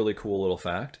a really cool little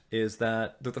fact is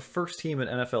that they're the first team in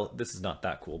NFL. This is not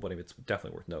that cool, but it's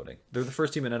definitely worth noting. They're the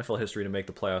first team in NFL history to make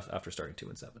the playoffs after starting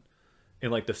 2-7 in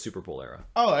like the Super Bowl era.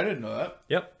 Oh, I didn't know that.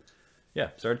 Yep. Yeah,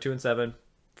 started 2-7.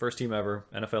 First team ever,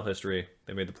 NFL history.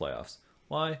 They made the playoffs.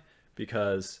 Why?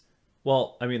 Because,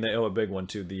 well, I mean, they owe a big one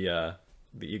to the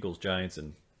Eagles, Giants,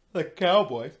 and The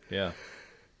Cowboys. yeah.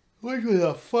 Which was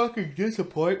a fucking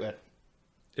disappointment.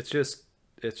 It's just,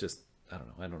 I don't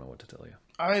know. I don't know what to tell you.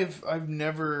 I've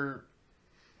never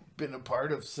been a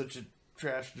part of such a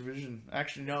trash division.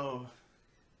 Actually, no.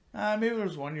 Maybe there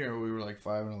was one year where we were like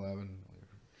 5-11.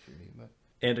 But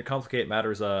And to complicate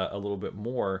matters a little bit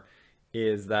more,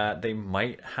 is that they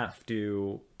might have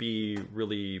to be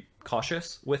really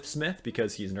cautious with Smith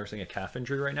because he's nursing a calf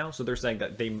injury right now. So they're saying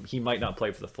that he might not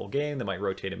play for the full game. They might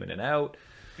rotate him in and out.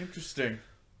 interesting.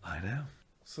 I know.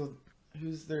 So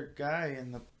who's their guy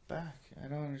in the back? I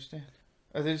don't understand.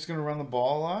 Are they just going to run the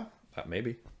ball a lot?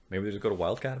 Maybe they just go to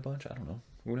Wildcat a bunch. I don't know.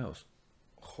 Who knows?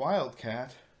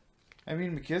 Wildcat. I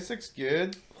mean, McKissick's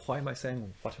good. Why am I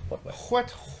saying what?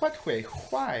 What way?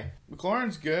 Why?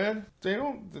 McLaurin's good. They're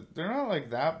not like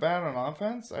that bad on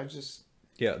offense.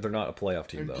 Yeah, they're not a playoff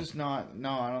team They're though. just not.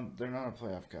 No, I don't. They're not a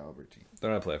playoff caliber team.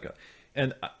 They're not a playoff guy.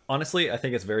 And honestly, I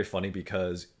think it's very funny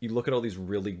because you look at all these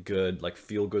really good, like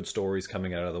feel good stories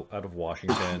coming out of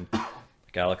Washington,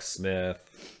 like Alex Smith,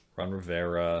 Ron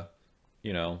Rivera,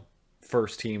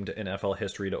 first team in NFL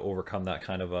history to overcome that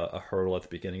kind of a hurdle at the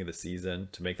beginning of the season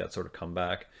to make that sort of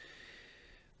comeback.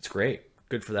 It's great.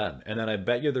 Good for them. And then I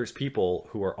bet you there's people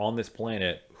who are on this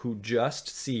planet who just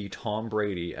see Tom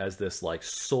Brady as this like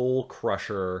soul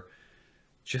crusher,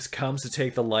 just comes to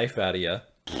take the life out of you.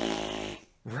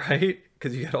 Right?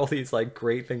 Because you got all these like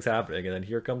great things happening, and then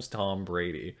here comes Tom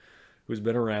Brady, who's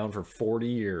been around for 40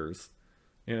 years.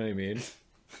 You know what I mean?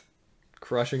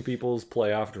 Crushing people's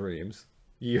playoff dreams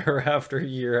year after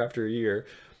year after year.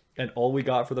 And all we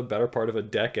got for the better part of a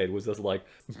decade was this like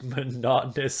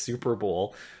monotonous Super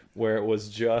Bowl where it was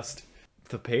just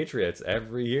the Patriots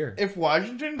every year. If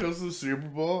Washington goes to the Super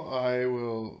Bowl, I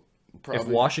will probably. If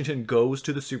Washington goes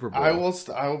to the Super Bowl, I will.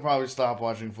 I will probably stop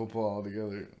watching football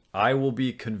altogether. I will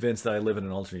be convinced that I live in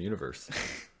an alternate universe.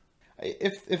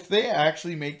 If they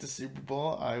actually make the Super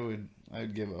Bowl,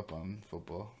 I'd give up on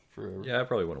football forever. Yeah, I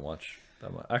probably wouldn't watch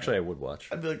that much. Actually, I would watch.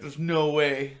 I'd be like, there's no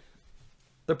way.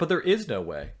 But there is no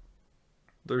way.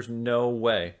 There's no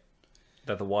way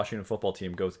that the Washington football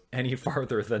team goes any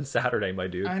farther than Saturday, my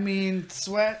dude. I mean,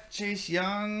 Sweat, Chase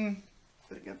Young,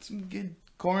 they got some good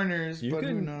corners, You but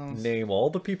who can knows? name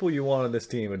all the people you want on this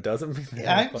team. It doesn't mean they're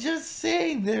I'm just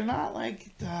saying they're not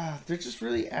like they're just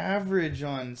really average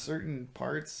on certain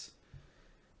parts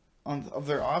of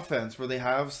their offense where they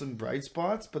have some bright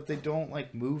spots, but they don't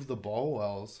like move the ball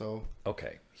well. So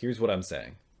Okay, here's what I'm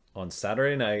saying. On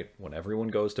Saturday night, when everyone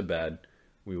goes to bed,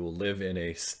 we will live in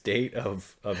a state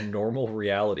of normal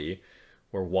reality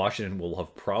where Washington will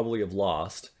have probably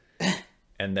lost.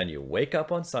 And then you wake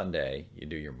up on Sunday, you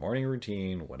do your morning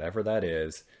routine, whatever that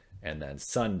is, and then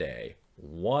Sunday,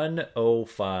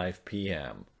 1:05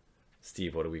 p.m.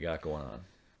 Steve, what do we got going on?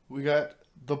 we got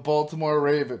the Baltimore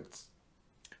Ravens.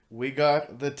 We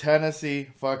got the Tennessee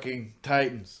fucking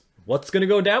Titans. What's going to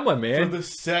go down, my man? For the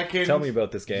second Tell me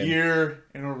about this game. year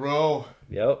in a row.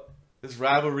 Yep. This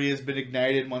rivalry has been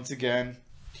ignited once again.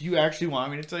 Do you actually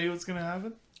want me to tell you what's going to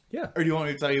happen? Yeah. Or do you want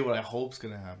me to tell you what I hope's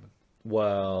going to happen?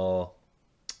 Well,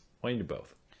 why don't you do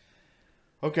both?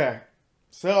 Okay.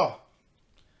 So,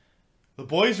 the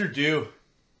boys are due.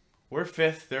 We're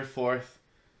 5th, they're 4th.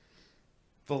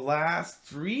 The last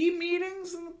 3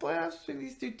 meetings in the playoffs between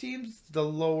these two teams, the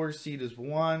lower seed is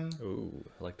 1. Ooh,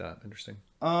 I like that. Interesting.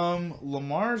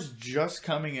 Lamar's just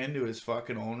coming into his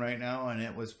fucking own right now, and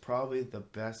it was probably the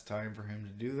best time for him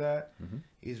to do that. Mm-hmm.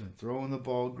 He's been throwing the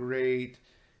ball great.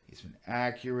 He's been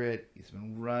accurate. He's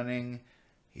been running.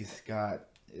 He's got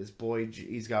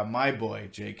he's got my boy,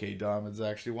 J.K. Dobbins,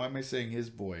 actually. Why am I saying his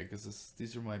boy? Because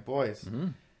these are my boys. Mm-hmm.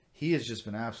 He has just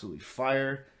been absolutely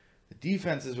fire. The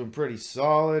defense has been pretty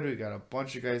solid. We got a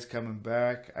bunch of guys coming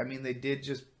back. I mean, they did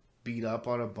just beat up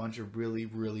on a bunch of really,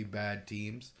 really bad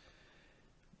teams.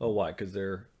 Oh, why? Because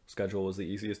their schedule was the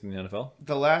easiest in the NFL?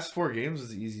 The last 4 games was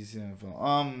the easiest in the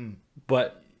NFL.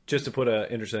 But just to put an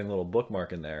interesting little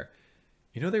bookmark in there,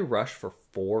 you know they rushed for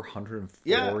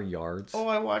 404 yards? Oh,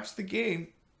 I watched the game.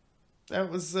 That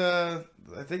was, I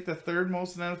think, the 3rd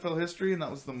most in NFL history, and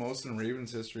that was the most in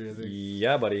Ravens history, I think.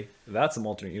 Yeah, buddy. That's some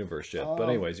alternate universe shit. But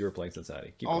anyways, you were playing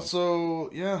Cincinnati. Keep also,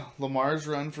 going. Yeah, Lamar's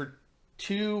run for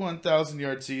 2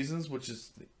 1,000-yard seasons, which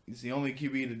is he's the only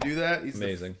QB to do that. He's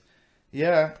amazing.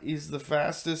 He's the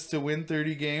fastest to win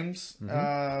 30 games.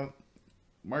 Mm-hmm.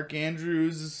 Mark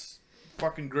Andrews is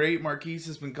fucking great. Marquise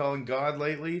has been calling God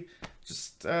lately.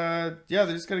 Just, they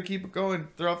just got to keep it going.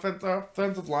 Their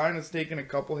offensive line has taken a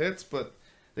couple hits, but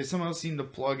they somehow seem to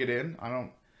plug it in. I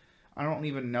don't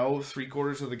even know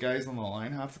 3/4 of the guys on the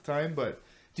line half the time, but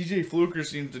DJ Fluker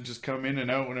seems to just come in and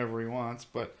out whenever he wants.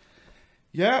 But,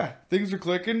 yeah, things are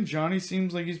clicking. Johnny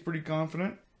seems like he's pretty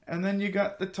confident. And then you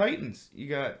got the Titans. You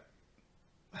got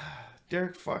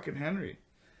Derek fucking Henry.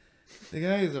 The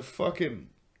guy is a fucking...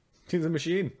 He's a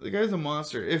machine. The guy's a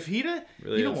monster. If he'd...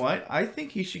 Really you know is. what? I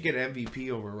think he should get MVP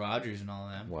over Rodgers and all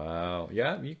that. Wow.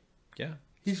 Yeah.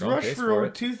 He's Strong rushed case for over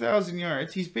it. 2,000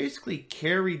 yards. He's basically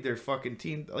carried their fucking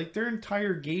team. Like, their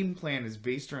entire game plan is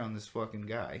based around this fucking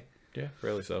guy. Yeah,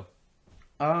 really so.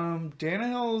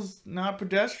 Tannehill's not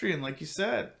pedestrian, like you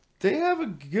said. They have a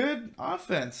good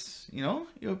offense, you know?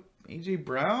 You have A.J.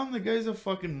 Brown, the guy's a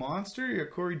fucking monster. You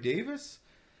have Corey Davis.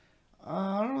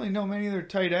 I don't really know many of their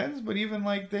tight ends, but even,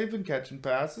 like, they've been catching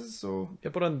passes, so...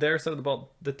 Yeah, but on their side of the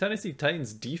ball, the Tennessee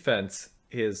Titans defense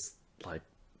is, like,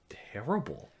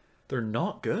 terrible. They're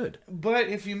not good. But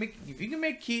if you can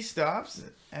make key stops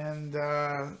and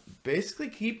basically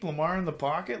keep Lamar in the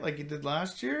pocket like you did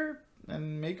last year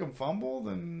and make him fumble,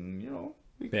 then, you know,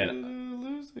 we could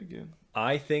lose again.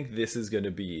 I think this is going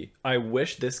to be... I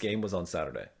wish this game was on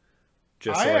Saturday.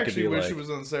 Just I so I could actually be wish like, it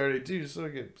was on Saturday too, so I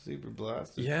get super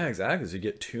blasted. yeah, exactly. So you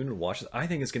get tuned and watch it. I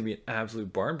think it's going to be an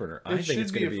absolute barn burner. I think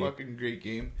it's going to be a fucking great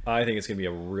game. I think it's going to be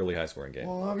a really high scoring game.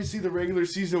 Well, obviously the regular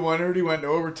season one already went to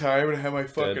overtime and I had my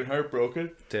fucking heart broken.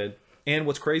 Did. And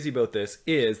what's crazy about this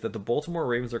is that the Baltimore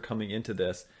Ravens are coming into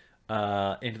this,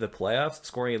 into the playoffs,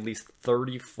 scoring at least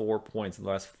 34 points in the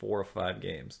last 4 or 5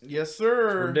 games. Yes,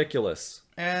 sir. It's ridiculous.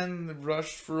 And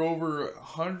rushed for over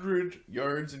 100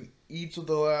 yards in each of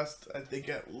the last, I think,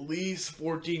 at least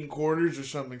 14 quarters or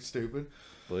something stupid.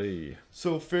 Lee.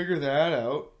 So figure that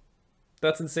out.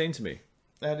 That's insane to me.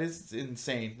 That is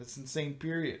insane. That's insane,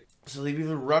 period. So they've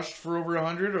either rushed for over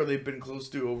 100 or they've been close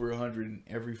to over 100 in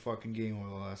every fucking game over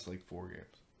the last, 4 games.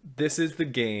 This is the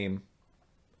game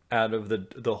out of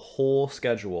the whole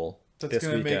schedule That's this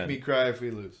going to weekend. make me cry if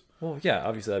we lose. Well, yeah,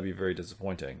 obviously that'd be very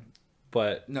disappointing.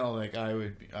 But No, I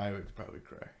would probably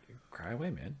cry. cry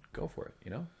away, man. Go for it.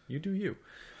 You know, you do you.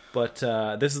 But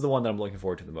this is the one that I'm looking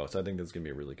forward to the most. I think this is gonna be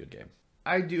a really good game.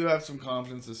 I do have some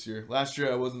confidence this year. Last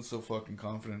year I wasn't so fucking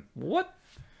confident. What?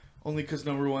 Only because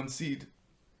number 1 seed.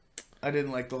 I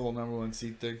didn't like the whole number 1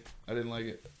 seed thing. I didn't like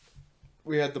it.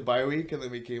 We had the bye week and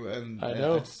then we came and I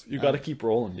know. You got to keep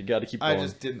rolling. You got to keep going.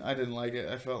 I didn't like it.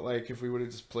 I felt like if we would have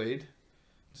just played,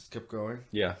 just kept going.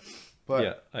 Yeah. But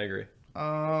yeah, I agree.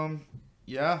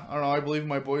 yeah, I don't know. I believe in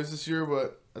my boys this year,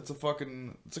 but it's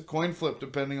a coin flip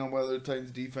depending on whether the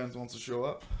Titans defense wants to show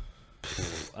up.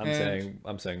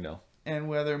 I'm saying no. And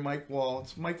whether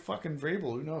it's Mike fucking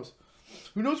Vrabel. Who knows?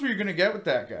 Who knows what you're gonna get with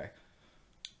that guy?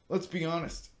 Let's be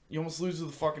honest. You almost lose to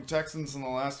the fucking Texans in the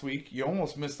last week. You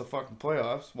almost missed the fucking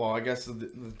playoffs. Well, I guess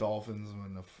the Dolphins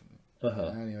and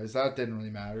anyways, that didn't really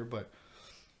matter. But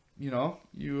you know,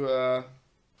 you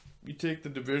take the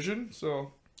division.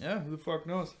 So yeah, who the fuck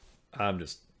knows? I'm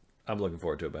looking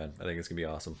forward to it, man. I think it's gonna be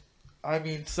awesome. I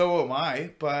mean, so am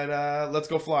I. But let's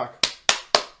go Flock.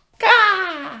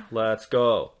 Let's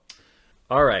go.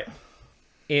 All right.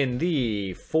 In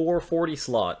the 4:40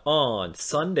 slot on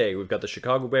Sunday, we've got the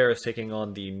Chicago Bears taking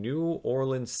on the New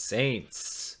Orleans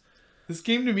Saints. This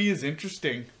game to me is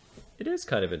interesting. It is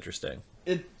kind of interesting.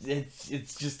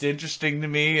 It's just interesting to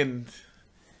me, and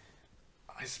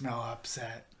I smell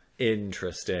upset.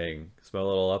 Interesting. Smell a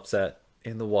little upset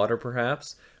in the water,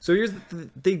 perhaps. So here's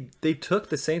they took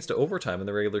the Saints to overtime in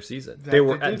the regular season. They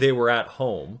were at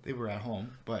home. They were at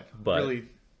home, but really,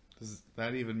 does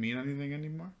that even mean anything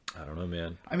anymore? I don't know,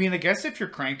 man. I mean, I guess if you're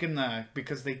cranking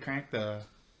because they crank the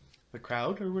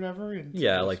crowd or whatever.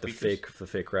 Yeah, like the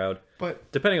fake crowd.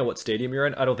 But depending on what stadium you're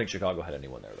in, I don't think Chicago had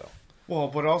anyone there though. Well,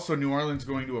 but also New Orleans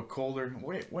going to a colder.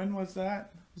 Wait, when was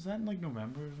that? Was that in like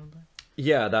November or something?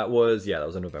 Yeah, that was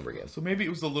a November game. So maybe it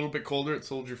was a little bit colder at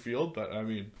Soldier Field, but I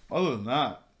mean, other than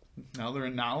that, now they're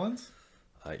in Nowlands.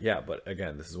 Yeah, but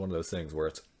again, this is one of those things where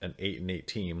it's an 8-8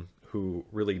 team who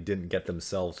really didn't get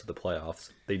themselves to the playoffs.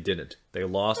 They didn't. They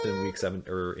lost in week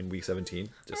 17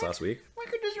 just last week.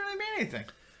 Record doesn't really mean anything.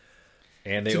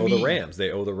 And they owe the Rams.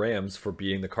 They owe the Rams for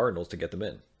beating the Cardinals to get them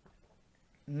in.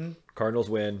 Mm-hmm. Cardinals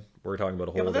win. We're talking about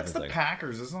a whole different thing. That's the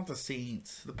Packers. It's not the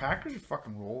Saints. The Packers are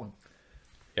fucking rolling.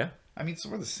 Yeah. I mean, so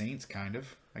were the Saints, kind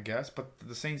of, I guess. But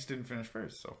the Saints didn't finish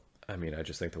first, so. I mean, I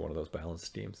just think they're one of those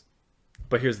balanced teams.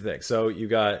 But here's the thing. So you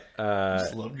got... I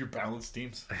just love your balanced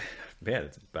teams. Man,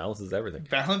 it balances everything.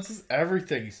 Balances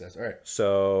everything, he says. All right.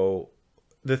 So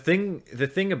the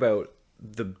thing about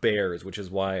the Bears, which is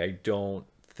why I don't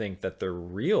think that they're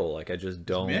real. Like, I just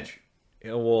don't... Mitch?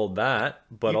 Well, that,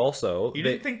 but also... You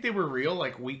didn't think they were real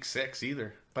like week 6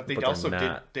 either. But they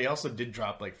also did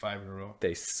drop like 5 in a row.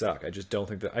 They suck. I just don't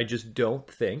think that. I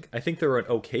think they're an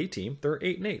okay team. They're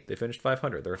 8-8. They finished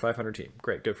 500. They're a 500 team.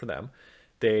 Great, good for them.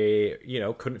 They,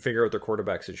 couldn't figure out their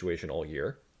quarterback situation all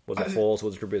year. Was it Foles?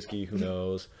 Was it Trubisky? Who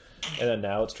knows? And then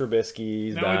now it's Trubisky.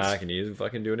 He's back and he's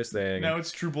fucking doing his thing. Now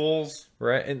it's True Bowls.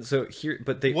 Right, and so here,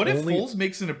 but they What if Foles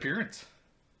makes an appearance?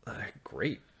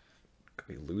 Great.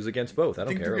 We lose against both. I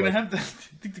don't care. Think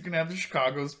they're gonna have the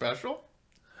Chicago special?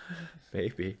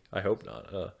 Maybe. I hope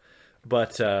not.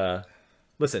 But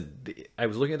listen, I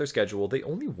was looking at their schedule. They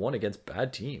only won against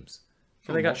bad teams.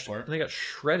 And they got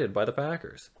shredded by the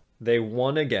Packers. They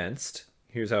won against...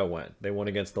 Here's how it went. They won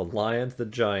against the Lions, the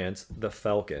Giants, the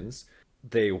Falcons.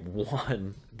 They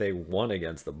won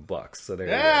against the Bucks. So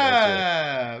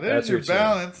there's your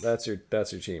balance. That's your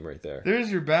team right there. There's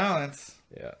your balance.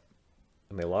 Yeah.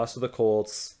 And they lost to the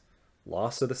Colts,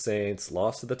 lost to the Saints,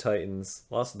 lost to the Titans,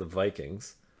 lost to the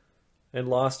Vikings, and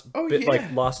lost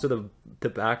to the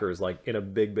Packers like in a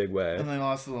big way. And they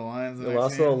lost to the Lions. They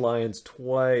lost to the Lions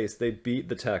twice. They beat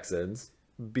the Texans,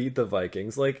 beat the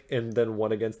Vikings, and then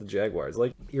won against the Jaguars.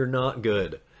 Like, you're not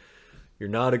good. You're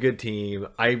not a good team.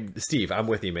 Steve, I'm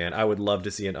with you, man. I would love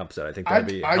to see an upset. I think that'd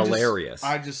be hilarious.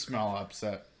 I just smell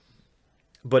upset.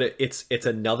 But it's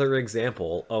another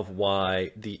example of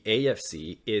why the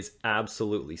AFC is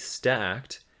absolutely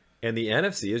stacked, and the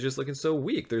NFC is just looking so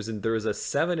weak. There's a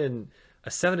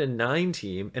 7-9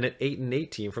 team and an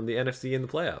 8-8 team from the NFC in the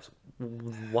playoffs.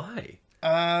 Why?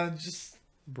 Just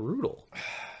brutal.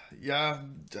 Yeah,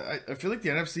 I feel like the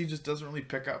NFC just doesn't really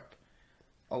pick up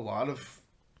a lot of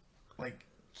like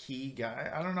key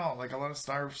guy. I don't know, like a lot of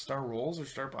star roles or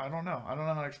star. I don't know how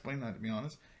to explain that, to be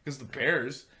honest. Because the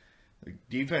Bears. The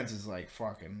defense is like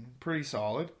fucking pretty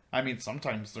solid. I mean,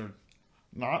 sometimes they're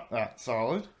not that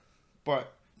solid,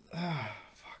 but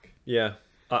fuck. Yeah,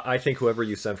 I think whoever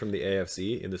you send from the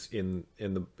AFC in the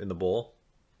bowl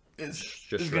is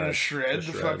gonna shred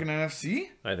the fucking NFC.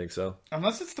 I think so.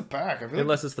 Unless it's the Pack.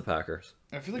 It's the Packers.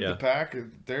 I feel like the Pack,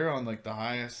 they're on like the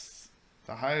highest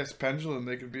pendulum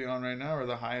they could be on right now, or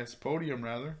the highest podium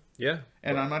rather. Yeah,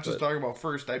 and I'm not just talking about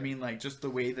first. I mean like just the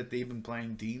way that they've been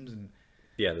playing teams and.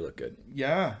 Yeah, they look good.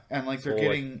 Yeah, and like they're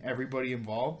getting everybody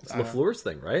involved. It's LaFleur's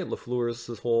thing, right? LaFleur's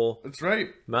his whole. That's right.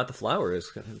 Matt the Flower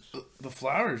is. The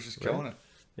Flower is just killing it.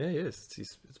 Yeah, he is.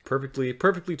 It's perfectly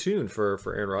tuned for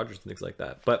Aaron Rodgers and things like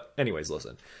that. But anyways,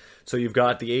 listen. So you've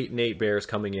got the 8-8 Bears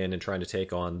coming in and trying to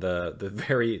take on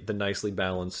the nicely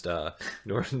balanced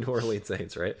New Orleans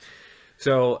Saints, right?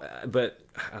 So, but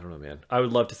I don't know, man. I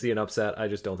would love to see an upset. I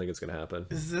just don't think it's going to happen.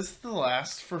 Is this the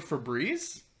last for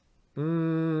Fabrice?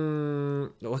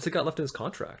 What's it got left in his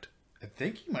contract? I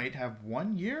think he might have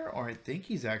 1 year, or I think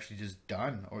he's actually just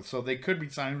done. So they could be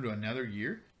signing him to another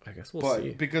year. I guess we'll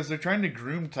see. Because they're trying to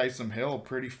groom Taysom Hill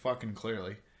pretty fucking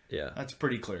clearly. Yeah. That's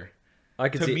pretty clear.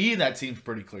 To me, that seems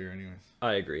pretty clear anyways.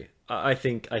 I agree. I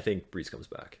think Brees comes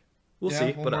back. We'll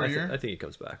see, but I think he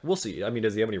comes back. We'll see. I mean,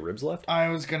 does he have any ribs left? I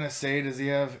was going to say, does he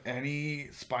have any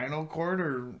spinal cord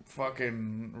or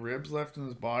fucking ribs left in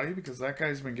his body? Because that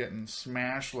guy's been getting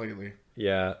smashed lately.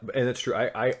 Yeah, and it's true.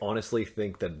 I honestly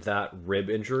think that rib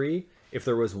injury, if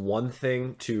there was one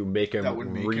thing to make That would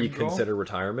him make him go? reconsider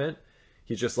retirement,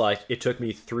 he's just like, it took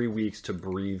me 3 weeks to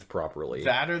breathe properly.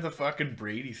 That or the fucking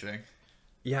Brady thing.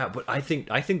 Yeah, but I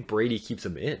think Brady keeps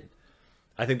him in.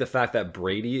 I think the fact that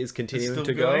Brady is continuing still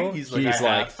to going? go, He's he's like, like,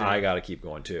 "I have to." I got to keep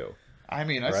going too. I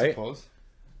mean, I Right? suppose.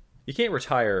 You can't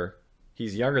retire.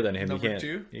 He's younger than him. Number you can't.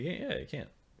 two? You can't. Yeah, you can't.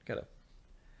 You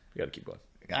gotta keep going.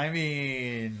 I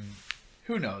mean,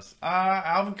 who knows?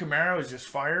 Alvin Kamara was just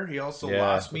fire. He also Yeah,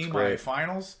 lost me that's my great.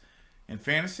 finals in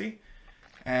fantasy.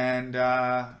 And,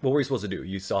 What were you supposed to do?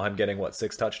 You saw him getting what,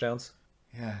 6 touchdowns?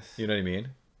 yes. You know what I mean?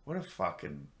 What a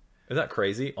fucking... Is that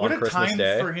crazy? What On a Christmas time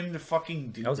Day, for him to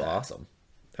fucking do that was that. awesome.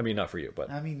 I mean, not for you, but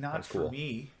I mean, not that's for cool.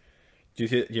 me. Do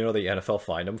you know the NFL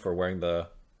fined him for wearing the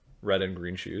red and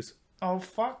green shoes? Oh,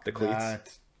 fuck The cleats?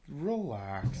 that.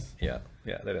 Relax. Yeah,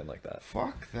 they didn't like that.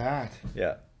 Fuck that.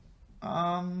 Yeah,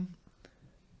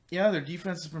 Yeah, their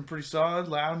defense has been pretty solid.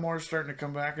 Lattimore's starting to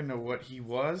come back into what he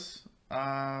was.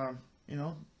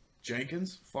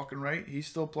 Jenkins, fucking right. He's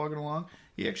still plugging along.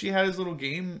 He actually had his little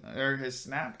game, or his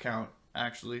snap count,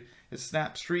 actually. His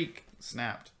snap streak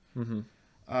snapped. Mm-hmm.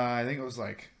 I think it was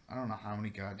like, I don't know how many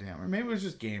goddamn, or maybe it was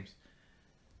just games.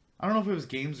 I don't know if it was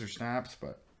games or snaps,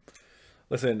 but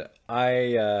listen,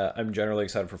 I'm generally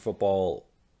excited for football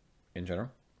in general,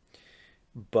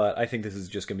 but I think this is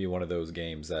just gonna be one of those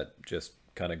games that just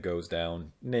kind of goes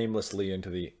down namelessly into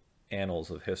the annals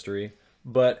of history.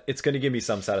 But it's going to give me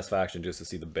some satisfaction just to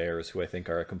see the Bears, who I think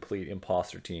are a complete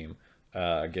imposter team,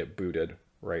 get booted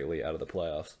rightly out of the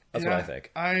playoffs. That's what I think.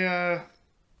 I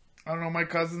don't know. My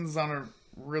cousin's on a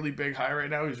really big high right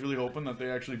now. He's really hoping that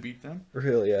they actually beat them.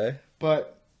 Really, eh?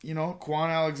 But, Quan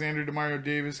Alexander, Demario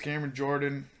Davis, Cameron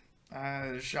Jordan,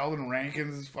 Sheldon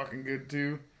Rankins is fucking good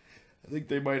too. I think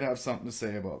they might have something to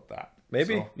say about that.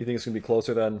 Maybe. So, You think it's going to be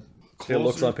closer than it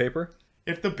looks Closer? on paper?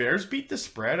 if the Bears beat the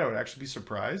spread, I would actually be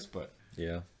surprised. But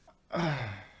Yeah.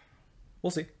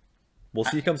 We'll see. We'll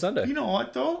see come Sunday. you know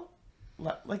what, though?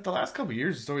 Like the last couple of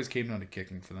years, it's always came down to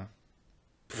kicking for them.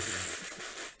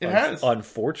 It has.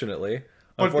 Unfortunately.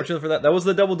 But Unfortunately for that. That was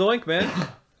the double doink, man.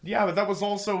 Yeah, but that was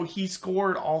also, he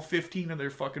scored all 15 of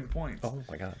their fucking points. Oh,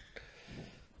 my God.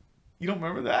 You don't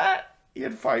remember that? He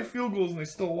had 5 field goals and they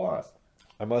still lost.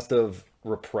 I must have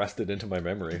repressed it into my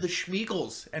memory. The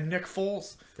Schmeagles and Nick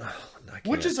Foles. I can't.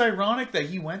 Which is ironic that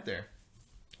he went there.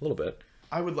 A little bit.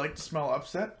 I would like to smell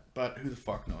upset, but who the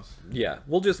fuck knows? Yeah,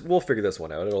 we'll figure this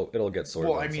one out. It'll get sorted.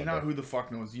 Well, on I mean, Sunday. not who the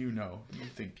fuck knows. You know. You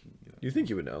think. You think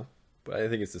you would know, but I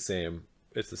think it's the same.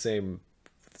 It's the same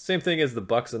thing as the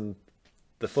Bucks and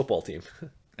the football team.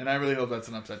 And I really hope that's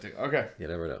an upset take. Okay. You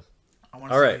never know. I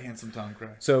want to All see right. a handsome Tom cry.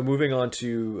 So moving on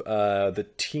to the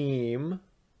team,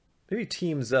 maybe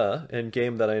teams, and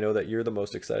game that I know that you're the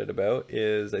most excited about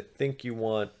is I think you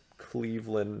want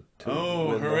Cleveland to win the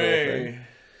whole thing.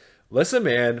 Listen,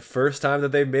 man, first time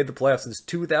that they've made the playoffs since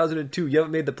 2002. You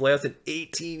haven't made the playoffs in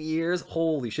 18 years?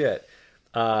 Holy shit.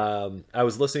 I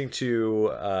was listening to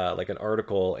like an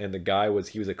article, and the guy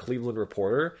he was a Cleveland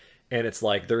reporter, and it's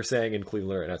like they're saying in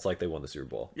Cleveland, and it's like they won the Super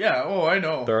Bowl. Yeah, I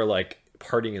know. They're like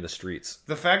partying in the streets.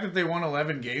 The fact that they won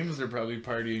 11 games, they're probably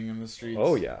partying in the streets.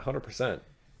 Oh, yeah, 100%.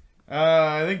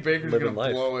 I think Baker's Living going to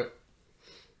life. blow it.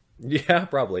 Yeah,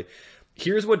 probably.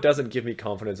 Here's what doesn't give me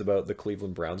confidence about the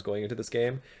Cleveland Browns going into this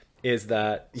game is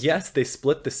that, yes, they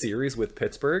split the series with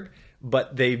Pittsburgh,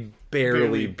 but they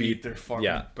barely beat their fucking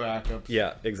yeah. backups.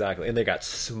 Yeah, exactly. And they got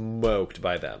smoked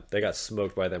by them. They got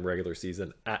smoked by them regular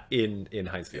season in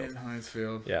Heinz Field. In Heinz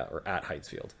Field. Yeah, or at Heinz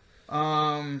Field.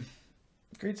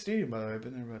 Great stadium, by the way. I've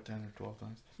been there about 10 or 12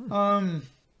 times.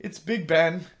 It's Big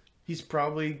Ben. He's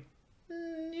probably...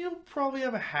 He'll probably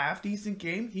have a half-decent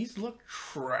game. He's looked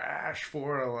trash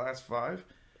for the last 5.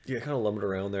 Yeah, kind of lumbered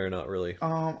around there, not really.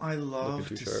 I love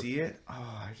Looking to too sharp. see it. Oh,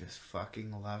 I just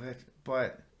fucking love it.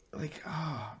 But, I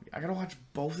gotta watch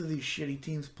both of these shitty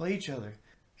teams play each other.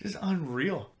 Just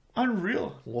unreal.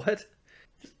 Unreal. What?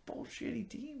 Just both shitty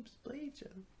teams play each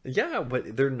other. Yeah,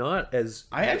 but they're not as...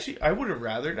 I would have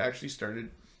rather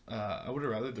I would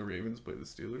have rather the Ravens play the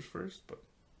Steelers first, but...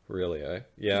 Really, eh?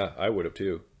 Yeah, I would have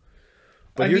too.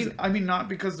 But But I mean, not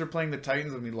because they're playing the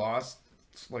Titans and we lost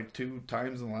like 2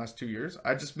 times in the last 2 years.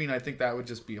 I just mean I think that would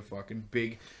just be a fucking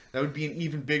big. That would be an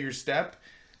even bigger step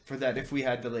for that if we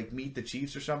had to like meet the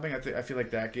Chiefs or something. I feel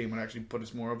like that game would actually put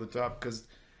us more over the top because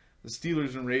the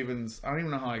Steelers and Ravens. I don't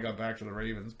even know how I got back to the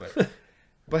Ravens, but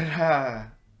I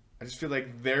just feel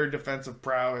like their defensive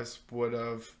prowess would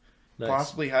have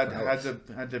possibly had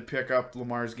to pick up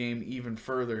Lamar's game even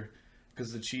further.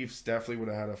 Because the Chiefs definitely would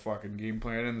have had a fucking game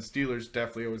plan. And the Steelers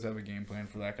definitely always have a game plan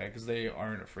for that guy. Because they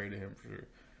aren't afraid of him for sure.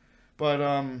 But,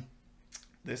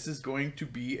 this is going to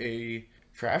be a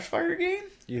trash fire game.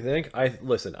 You think? I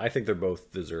think they're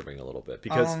both deserving a little bit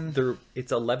because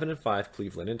it's 11-5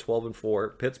 Cleveland and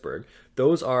 12-4 Pittsburgh.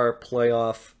 Those are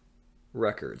playoff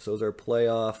records. Those are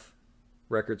playoff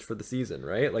records for the season,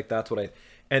 right? Like that's what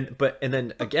and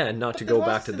then again, not to go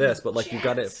back to this, but like you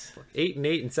got it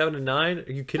 8-8 and 7-9.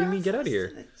 Are you kidding me? Get out of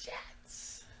here.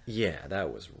 Yeah,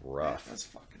 that was rough. That was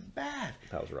fucking bad.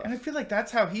 That was rough. And I feel like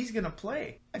that's how he's gonna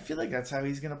play.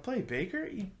 Baker,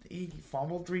 he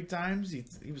fumbled 3 times.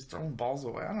 He was throwing balls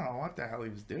away. I don't know what the hell he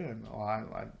was doing. Oh, I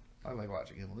like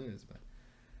watching him lose, but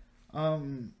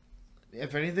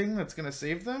if anything that's gonna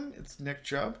save them, it's Nick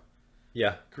Chubb.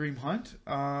 Yeah. Kareem Hunt.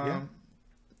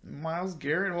 Myles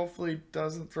Garrett hopefully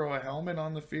doesn't throw a helmet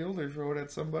on the field or throw it at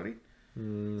somebody.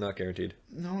 Not guaranteed.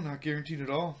 No, not guaranteed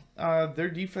at all. Their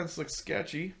defense looks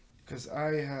sketchy because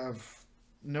I have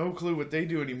no clue what they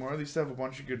do anymore. They used to have a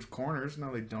bunch of good corners.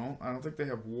 No, they don't. I don't think they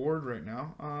have Ward right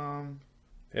now. And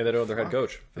they don't have their head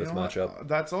coach for this matchup.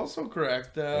 That's also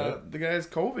correct. The guy has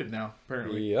COVID now,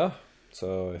 apparently. Yeah.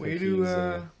 So I think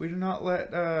we do not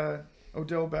let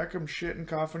Odell Beckham shit and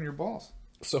cough on your balls.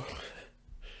 So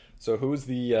who's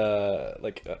the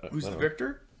who's the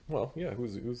victor? Well, yeah,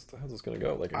 how's this gonna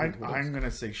go? Like I'm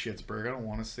gonna say Schittsburg. I don't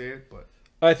want to say it, but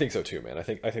I think so too, man. I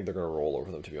think they're gonna roll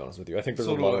over them. To be honest with you, I think there's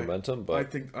a lot of momentum, but I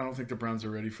don't think the Browns are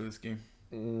ready for this game.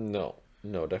 No,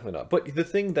 definitely not. But the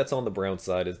thing that's on the Browns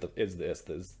side is the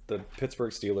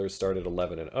Pittsburgh Steelers started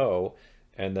 11-0,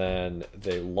 and then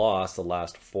they lost the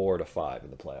last 4 to 5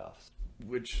 in the playoffs.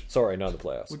 Sorry, not in the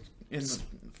playoffs.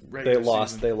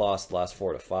 They lost last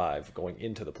 4 to 5 going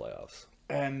into the playoffs,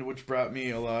 and which brought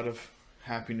me a lot of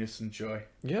happiness and joy.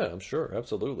 Yeah, I'm sure,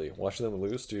 absolutely. Watching them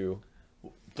lose to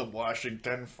the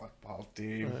Washington football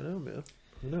team. I know, man.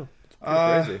 I know. It's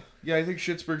pretty crazy. Yeah, I think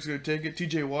Schittsburg's going to take it.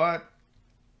 TJ Watt,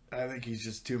 I think he's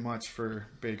just too much for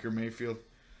Baker Mayfield.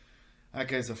 That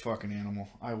guy's a fucking animal.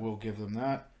 I will give them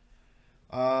that.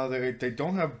 They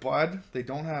don't have Bud. They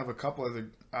don't have a couple of the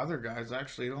other guys.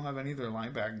 Actually, they don't have any of their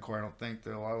linebacking core. I don't think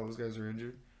that a lot of those guys are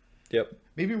injured. Yep.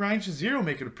 Maybe Ryan Shazier will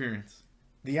make an appearance.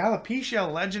 The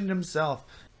alopecia legend himself.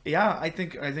 Yeah, I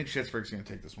think Schittsburg's going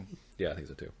to take this one. Yeah, I think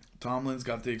so too. Tomlin's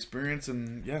got the experience,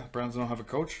 and yeah, Browns don't have a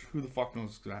coach. Who the fuck knows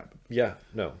what's going to happen? Yeah,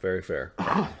 no, very fair.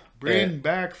 Bring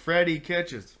back Freddie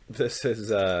Kitchens. This is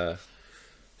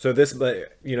so this,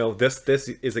 but this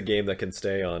is a game that can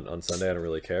stay on Sunday. I don't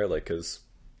really care, like because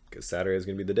Saturday is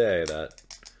going to be the day that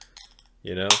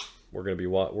we're going to be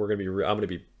I'm going to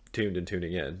be tuned and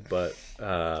tuning in. But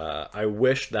I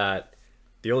wish that.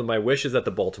 My wish is that the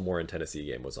Baltimore and Tennessee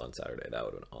game was on Saturday. That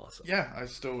would have been awesome. Yeah, I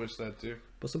still wish that too.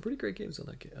 But some pretty great games on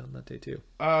that day too.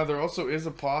 There also is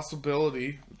a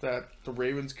possibility that the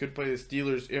Ravens could play the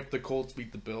Steelers if the Colts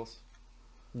beat the Bills.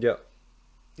 Yep.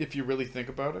 If you really think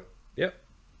about it. Yep.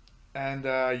 And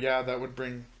that would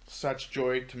bring such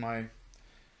joy to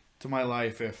my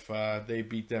life if they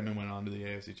beat them and went on to the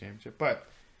AFC Championship. But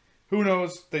who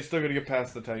knows? They still got to get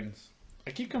past the Titans. I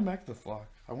keep coming back to the flock.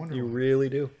 I wonder. You really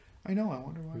do. I know. I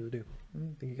wonder why. You really do. I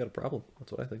think you got a problem.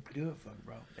 That's what I think. I do have a fucking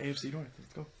problem. AFC North.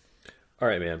 Let's go. All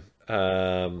right, man.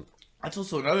 That's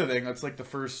also another thing. That's like the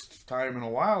first time in a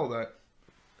while that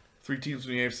 3 teams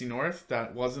from the AFC North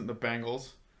that wasn't the Bengals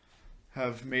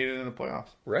have made it in the playoffs.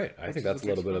 Right. I think that's a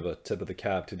little bit of a tip of the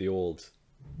cap to the old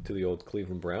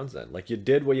Cleveland Browns then. Like you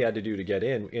did what you had to do to get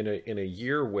in a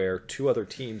year where 2 other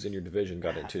teams in your division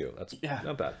got in too. That's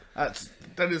not bad.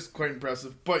 That is quite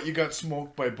impressive. But you got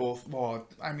smoked by both. Well,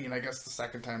 I mean, I guess the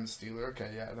second time the Steelers.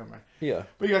 Okay, yeah, never mind. Yeah.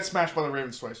 But you got smashed by the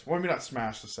Ravens twice. Well, maybe not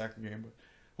smashed the second game, but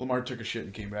Lamar took a shit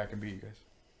and came back and beat you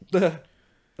guys.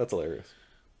 That's hilarious.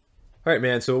 All right,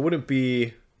 man. So it wouldn't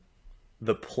be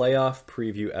the playoff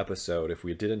preview episode if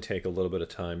we didn't take a little bit of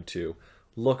time to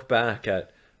look back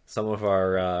at some of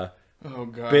our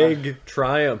big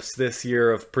triumphs this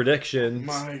year of predictions.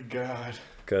 My God.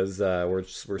 Because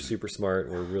we're super smart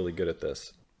and we're really good at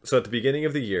this. So at the beginning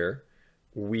of the year,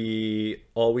 we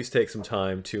always take some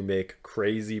time to make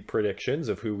crazy predictions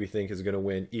of who we think is going to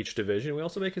win each division. We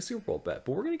also make a Super Bowl bet.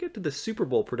 But we're going to get to the Super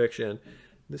Bowl prediction in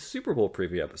the Super Bowl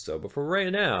preview episode. But for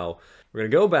right now, we're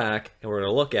going to go back and we're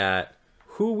going to look at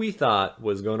who we thought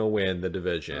was going to win the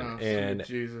division.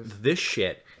 This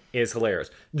shit is hilarious.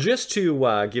 Just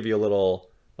to give you a little,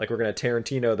 like we're going to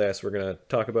Tarantino this, we're going to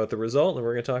talk about the result, and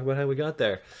we're going to talk about how we got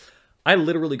there. I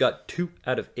literally got 2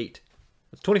 out of 8.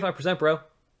 That's 25%, bro.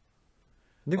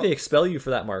 I think they expel you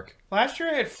for that, Mark. Last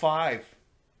year I had 5.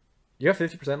 You got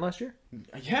 50% last year?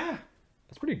 Yeah.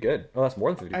 That's pretty good. Oh, that's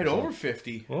more than 50%. I had over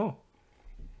 50. Oh.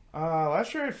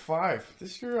 Last year I had 5.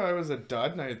 This year I was a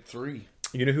dud and I had 3.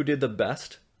 You know who did the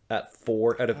best at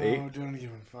 4 out of 8? Oh, don't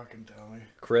even fucking tell me.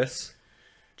 Chris.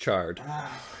 Chard.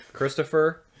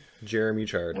 Christopher Jeremy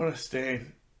Chard. What a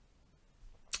stain.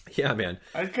 Yeah, man.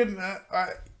 I couldn't.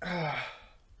 I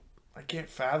can't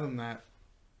fathom that.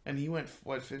 And he went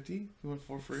what 50? He went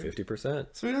for free. 50%.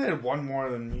 So he only had one more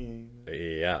than me.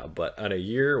 Yeah, but on a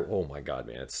year, oh my god,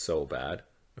 man, it's so bad.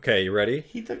 Okay, you ready?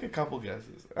 He took a couple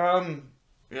guesses.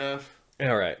 Yeah.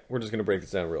 All right, we're just gonna break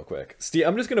this down real quick. Steve,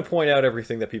 I'm just gonna point out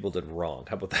everything that people did wrong.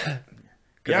 How about that?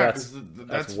 Yeah,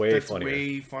 that's way funnier.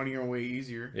 Way funnier and way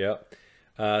easier.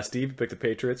 Yeah. Steve, you picked the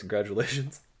Patriots.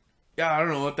 Congratulations. Yeah, I don't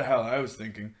know what the hell I was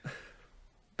thinking.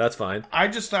 That's fine. I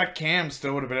just thought Cam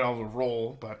still would have been able to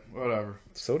roll, but whatever.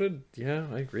 So did, yeah,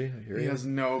 I agree. I hear He you. has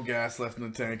no gas left in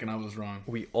the tank, and I was wrong.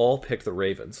 We all picked the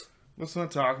Ravens. Let's not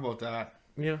talk about that.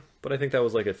 Yeah, but I think that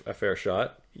was like a fair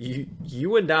shot.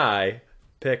 You and I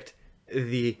picked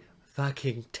the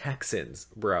fucking Texans,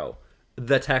 bro.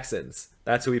 The Texans.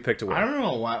 That's who we picked to win. I don't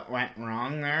know what went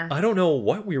wrong there. I don't know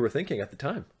what we were thinking at the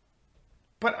time.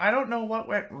 But I don't know what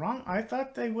went wrong. I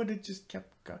thought they would have just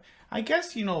kept going. I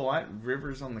guess, you know what?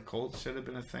 Rivers on the Colts should have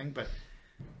been a thing, but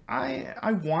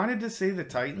I wanted to say the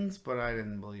Titans, but I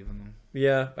didn't believe in them.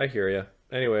 Yeah, I hear you.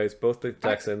 Anyways, both the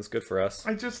Texans. Good for us.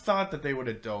 I just thought that they would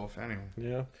have dove anyway.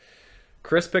 Yeah.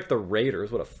 Chris picked the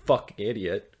Raiders. What a fucking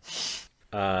idiot.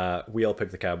 We all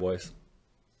picked the Cowboys.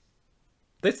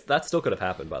 That still could have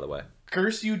happened, by the way.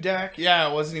 Curse you, Dak. Yeah,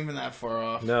 it wasn't even that far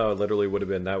off. No, it literally would have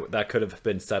been that could have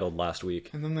been settled last week.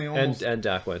 And then they almost and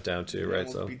Dak went down too, right?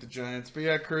 almost So beat the Giants. But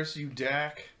yeah, curse you,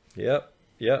 Dak. Yep.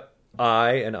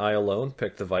 I alone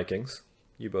picked the Vikings.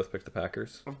 You both picked the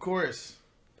Packers. Of course.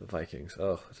 The Vikings.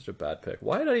 Oh, such a bad pick.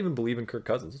 Why did I even believe in Kirk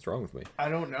Cousins? What's wrong with me? I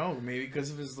don't know. Maybe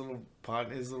because of his little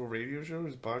radio show,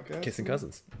 his podcast. Kissing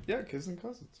Cousins. Yeah, kissing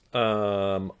cousins.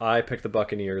 I picked the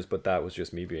Buccaneers, but that was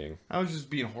just me being. I was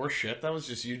just being horseshit. That was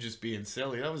just you just being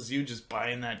silly. That was you just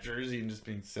buying that jersey and just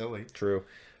being silly. True.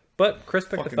 But Chris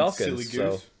picked Fucking the silly Falcons,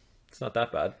 goose. so it's not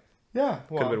that bad. Yeah,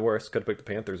 Could have been worse. Could have picked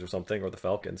the Panthers or something, or the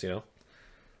Falcons, you know?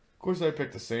 Of course I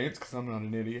picked the Saints because I'm not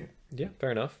an idiot. Yeah, fair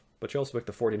enough. But you also picked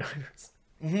the 49ers.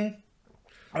 Mm-hmm.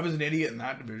 I was an idiot in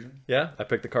that division. Yeah, I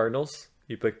picked the Cardinals.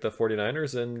 You picked the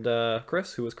 49ers, and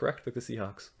Chris, who was correct, picked the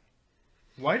Seahawks.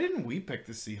 Why didn't we pick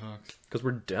the Seahawks? Because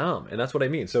we're dumb, and that's what I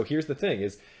mean. So here's the thing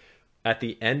is, at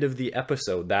the end of the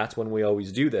episode, that's when we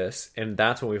always do this, and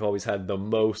that's when we've always had the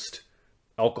most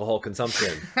alcohol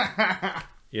consumption.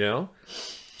 You know?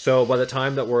 So by the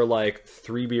time that we're like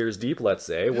 3 beers deep, let's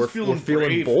say, we're feeling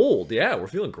brave. bold. Yeah, we're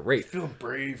feeling great. Feeling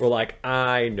brave. We're like,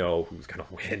 I know who's going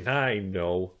to win. I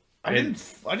know. I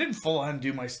didn't full on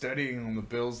do my studying on the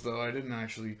Bills though. I didn't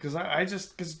actually because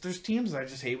because there's teams that I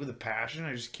just hate with a passion.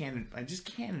 I just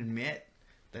can't admit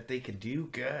that they could do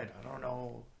good. I don't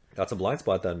know. That's a blind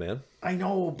spot then, man. I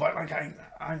know, but like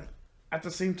I'm at the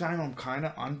same time I'm kind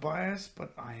of unbiased,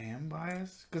 but I am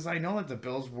biased because I know that the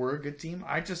Bills were a good team.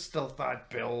 I just still thought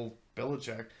Bill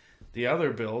Belichick, the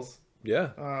other Bills. Yeah.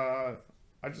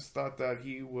 I just thought that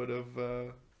he would have.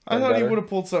 He would have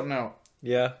pulled something out.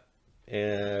 Yeah.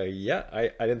 Yeah, I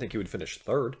didn't think he would finish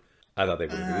third. I thought they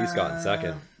would have at least gotten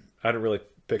second. I didn't really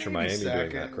picture Miami doing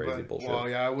that crazy bullshit. Well,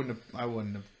 yeah, I wouldn't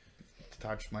have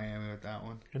touched Miami with that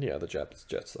one. And yeah, the Jets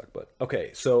suck. But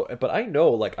okay, so but I know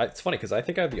like it's funny because I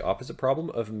think I have the opposite problem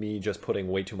of me just putting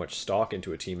way too much stock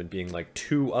into a team and being like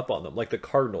too up on them. Like the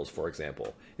Cardinals, for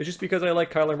example. It's just because I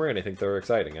like Kyler Murray and I think they're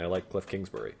exciting. And I like Cliff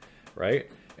Kingsbury, right?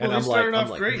 And Well, I'm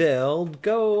like, great. they'll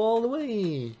go all the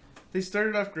way. They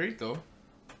started off great though.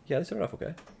 Yeah, they started off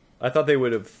okay. I thought they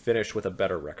would have finished with a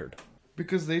better record.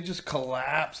 Because they just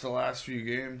collapsed the last few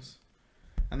games.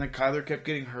 And then Kyler kept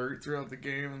getting hurt throughout the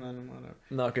game and then whatever.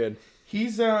 Not good.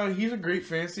 He's a great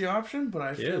fantasy option, but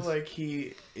I feel is. like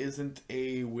he isn't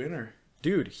a winner.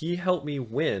 Dude, he helped me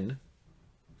win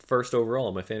first overall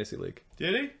in my fantasy league.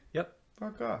 Did he? Yep.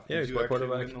 Fuck off. Yeah, Did he's you my actually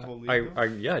quarterback. win the whole league, though?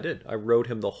 Yeah, I did. I rode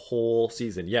him the whole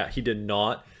season. Yeah, he did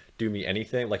not do me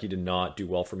anything. Like he did not do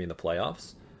well for me in the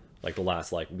playoffs. Like the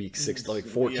last like week 6, like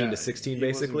 14 to 16,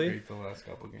 basically. He wasn't great the last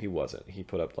couple games. He wasn't. He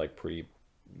put up like pretty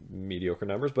mediocre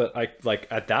numbers, but I like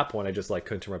at that point I just like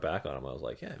couldn't turn my back on him. I was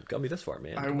like, yeah, got me this far,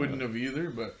 man. I wouldn't have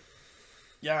either, but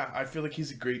yeah, I feel like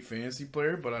he's a great fantasy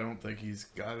player, but I don't think he's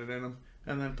got it in him.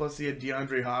 And then plus he had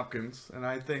DeAndre Hopkins, and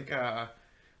I think I'm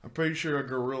pretty sure a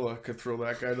gorilla could throw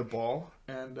that guy the ball,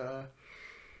 and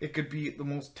it could be the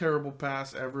most terrible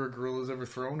pass ever a gorilla's ever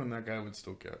thrown, and that guy would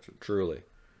still catch it. Truly,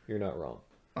 you're not wrong.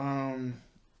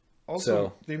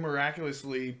 Also, they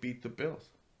miraculously beat the Bills.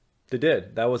 They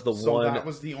did. That was the So one. that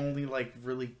was the only like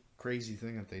really crazy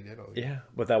thing that they did. All year. Yeah,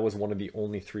 but that was one of the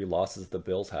only 3 losses the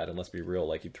Bills had. And let's be real,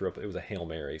 like he threw up. It was a Hail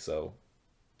Mary, so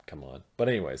come on. But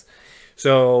anyways,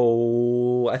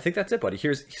 so I think that's it, buddy.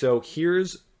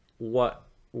 Here's what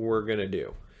we're gonna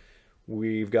do.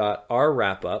 we've got our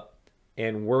wrap up,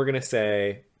 and we're going to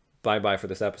say bye-bye for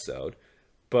this episode.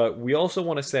 But we also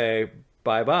want to say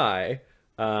bye-bye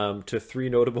to three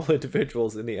notable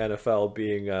individuals in the NFL,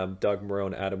 being Doug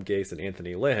Marrone, Adam Gase, and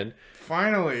Anthony Lynn,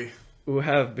 Finally. who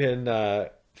have been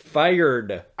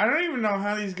fired. I don't even know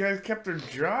how these guys kept their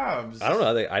jobs. I don't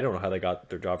know how they got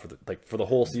their job for the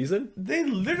whole season. They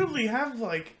literally have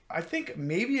like, I think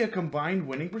maybe a combined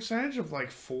winning percentage of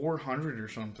like 400 or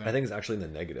something. I think it's actually in the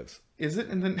negatives. Is it?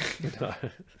 And then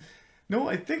no,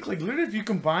 I think like literally if you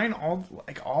combine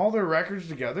all their records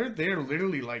together, they're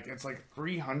literally like it's like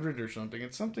 300 or something.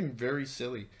 It's something very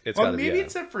silly. It's well, gotta be, maybe yeah.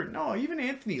 except for no, even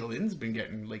Anthony Lynn's been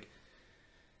getting like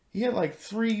he had like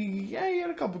he had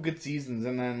a couple good seasons,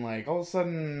 and then like all of a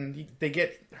sudden they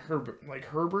get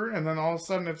Herbert, and then all of a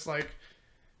sudden it's like,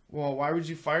 well, why would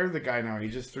you fire the guy now? He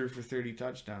just threw for 30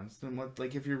 touchdowns. Then what?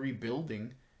 Like if you're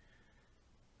rebuilding,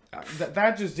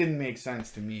 that just didn't make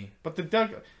sense to me. But the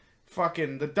Doug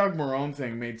Marrone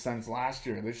thing made sense last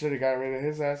year. They should have got rid of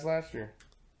his ass last year.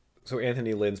 So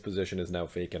Anthony Lynn's position is now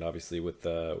vacant, obviously, with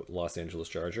the Los Angeles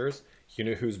Chargers. You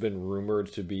know who's been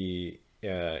rumored to be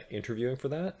interviewing for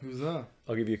that? Who's that?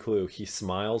 I'll give you a clue. He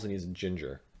smiles and he's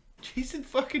ginger. Jason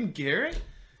fucking Garrett?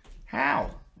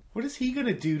 How? What is he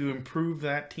gonna do to improve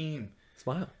that team?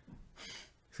 Smile.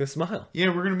 He's gonna smile.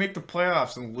 Yeah, we're gonna make the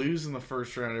playoffs and lose in the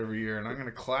first round every year, and I'm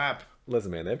gonna clap Listen,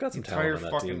 man, they've got some the entire talent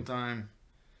on that fucking team. time.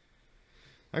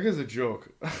 That guy's a joke.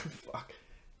 Fuck.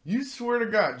 You swear to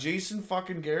God, Jason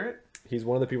fucking Garrett? He's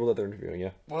one of the people that they're interviewing,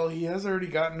 yeah. Well, he has already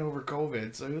gotten over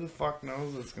COVID, so who the fuck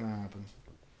knows what's gonna happen?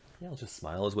 Yeah, I'll just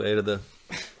smile his way to the...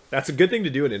 That's a good thing to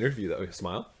do in an interview, though.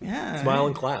 Smile. Yeah. Smile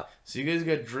and clap. So you guys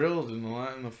got drilled in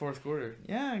the fourth quarter.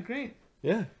 Yeah, great.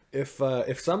 Yeah.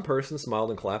 If some person smiled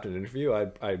and clapped in an interview,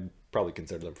 I'd probably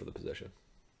consider them for the position.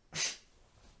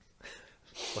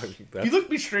 If you looked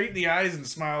me straight in the eyes and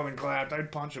smiled and clapped,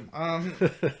 I'd punch him.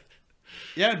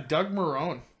 Yeah, Doug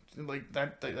Marrone. Like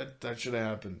that should have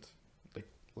happened like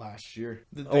last year.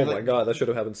 Oh my god, that should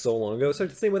have happened so long ago. It's like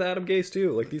the same with Adam Gase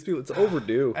too. Like these people, it's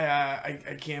overdue.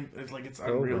 I can't. It's like it's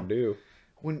unreal. Overdue.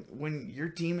 When your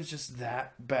team is just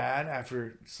that bad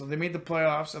after, so they made the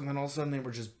playoffs and then all of a sudden they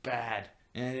were just bad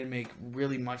and it didn't make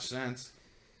really much sense.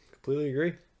 Completely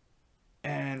agree.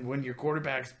 And when your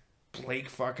quarterback's Blake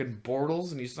fucking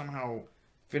Bortles and you somehow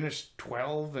finished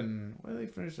 12 and what did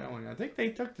they finish that one? I think they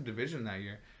took the division that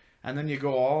year. And then you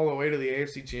go all the way to the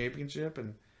AFC Championship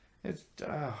and it's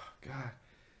oh god.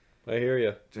 I hear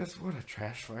you. Just what a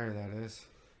trash fire that is.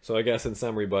 So I guess in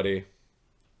summary, buddy,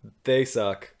 they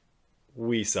suck,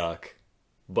 we suck,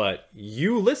 but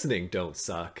you listening don't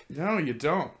suck. No, you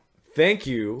don't. Thank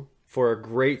you for a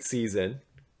great season,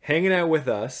 hanging out with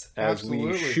us as we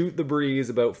Absolutely. shoot the breeze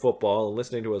about football and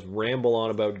listening to us ramble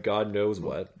on about God knows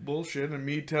what. Bullshit and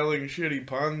me telling shitty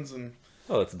puns and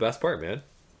Oh, that's the best part, man.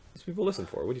 That's what people listen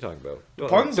for. What are you talking about?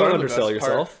 puns Don't are the undersell best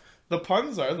yourself. part. The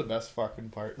puns are the best fucking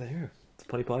part. There, it's a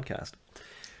funny podcast.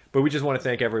 But we just want to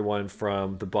thank everyone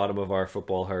from the bottom of our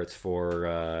football hearts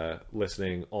for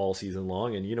listening all season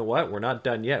long. And you know what? We're not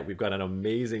done yet. We've got an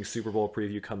amazing Super Bowl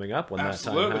preview coming up when that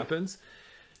Absolutely. time happens.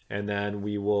 And then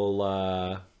we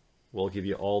will we'll give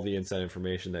you all the inside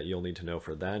information that you'll need to know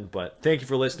for then. But thank you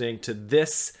for listening to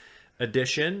this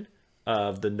edition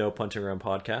of the No Punting Around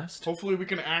podcast. Hopefully we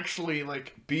can actually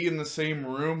like be in the same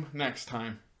room next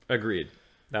time. Agreed.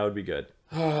 That would be good.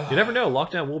 You never know.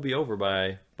 Lockdown will be over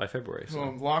by February. So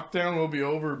Well, lockdown will be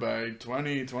over by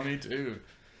 2022.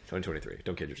 2023.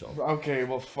 Don't kid yourself. Okay,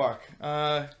 well, fuck.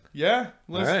 Yeah,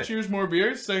 let's All right. choose more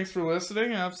beers. Thanks for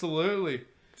listening. Absolutely.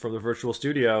 From the virtual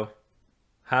studio,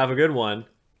 have a good one.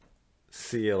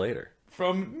 See you later.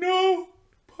 From No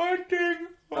Punting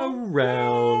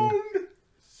Around.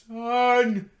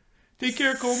 Son. Take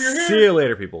care, comb your hair. See you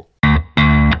later, people.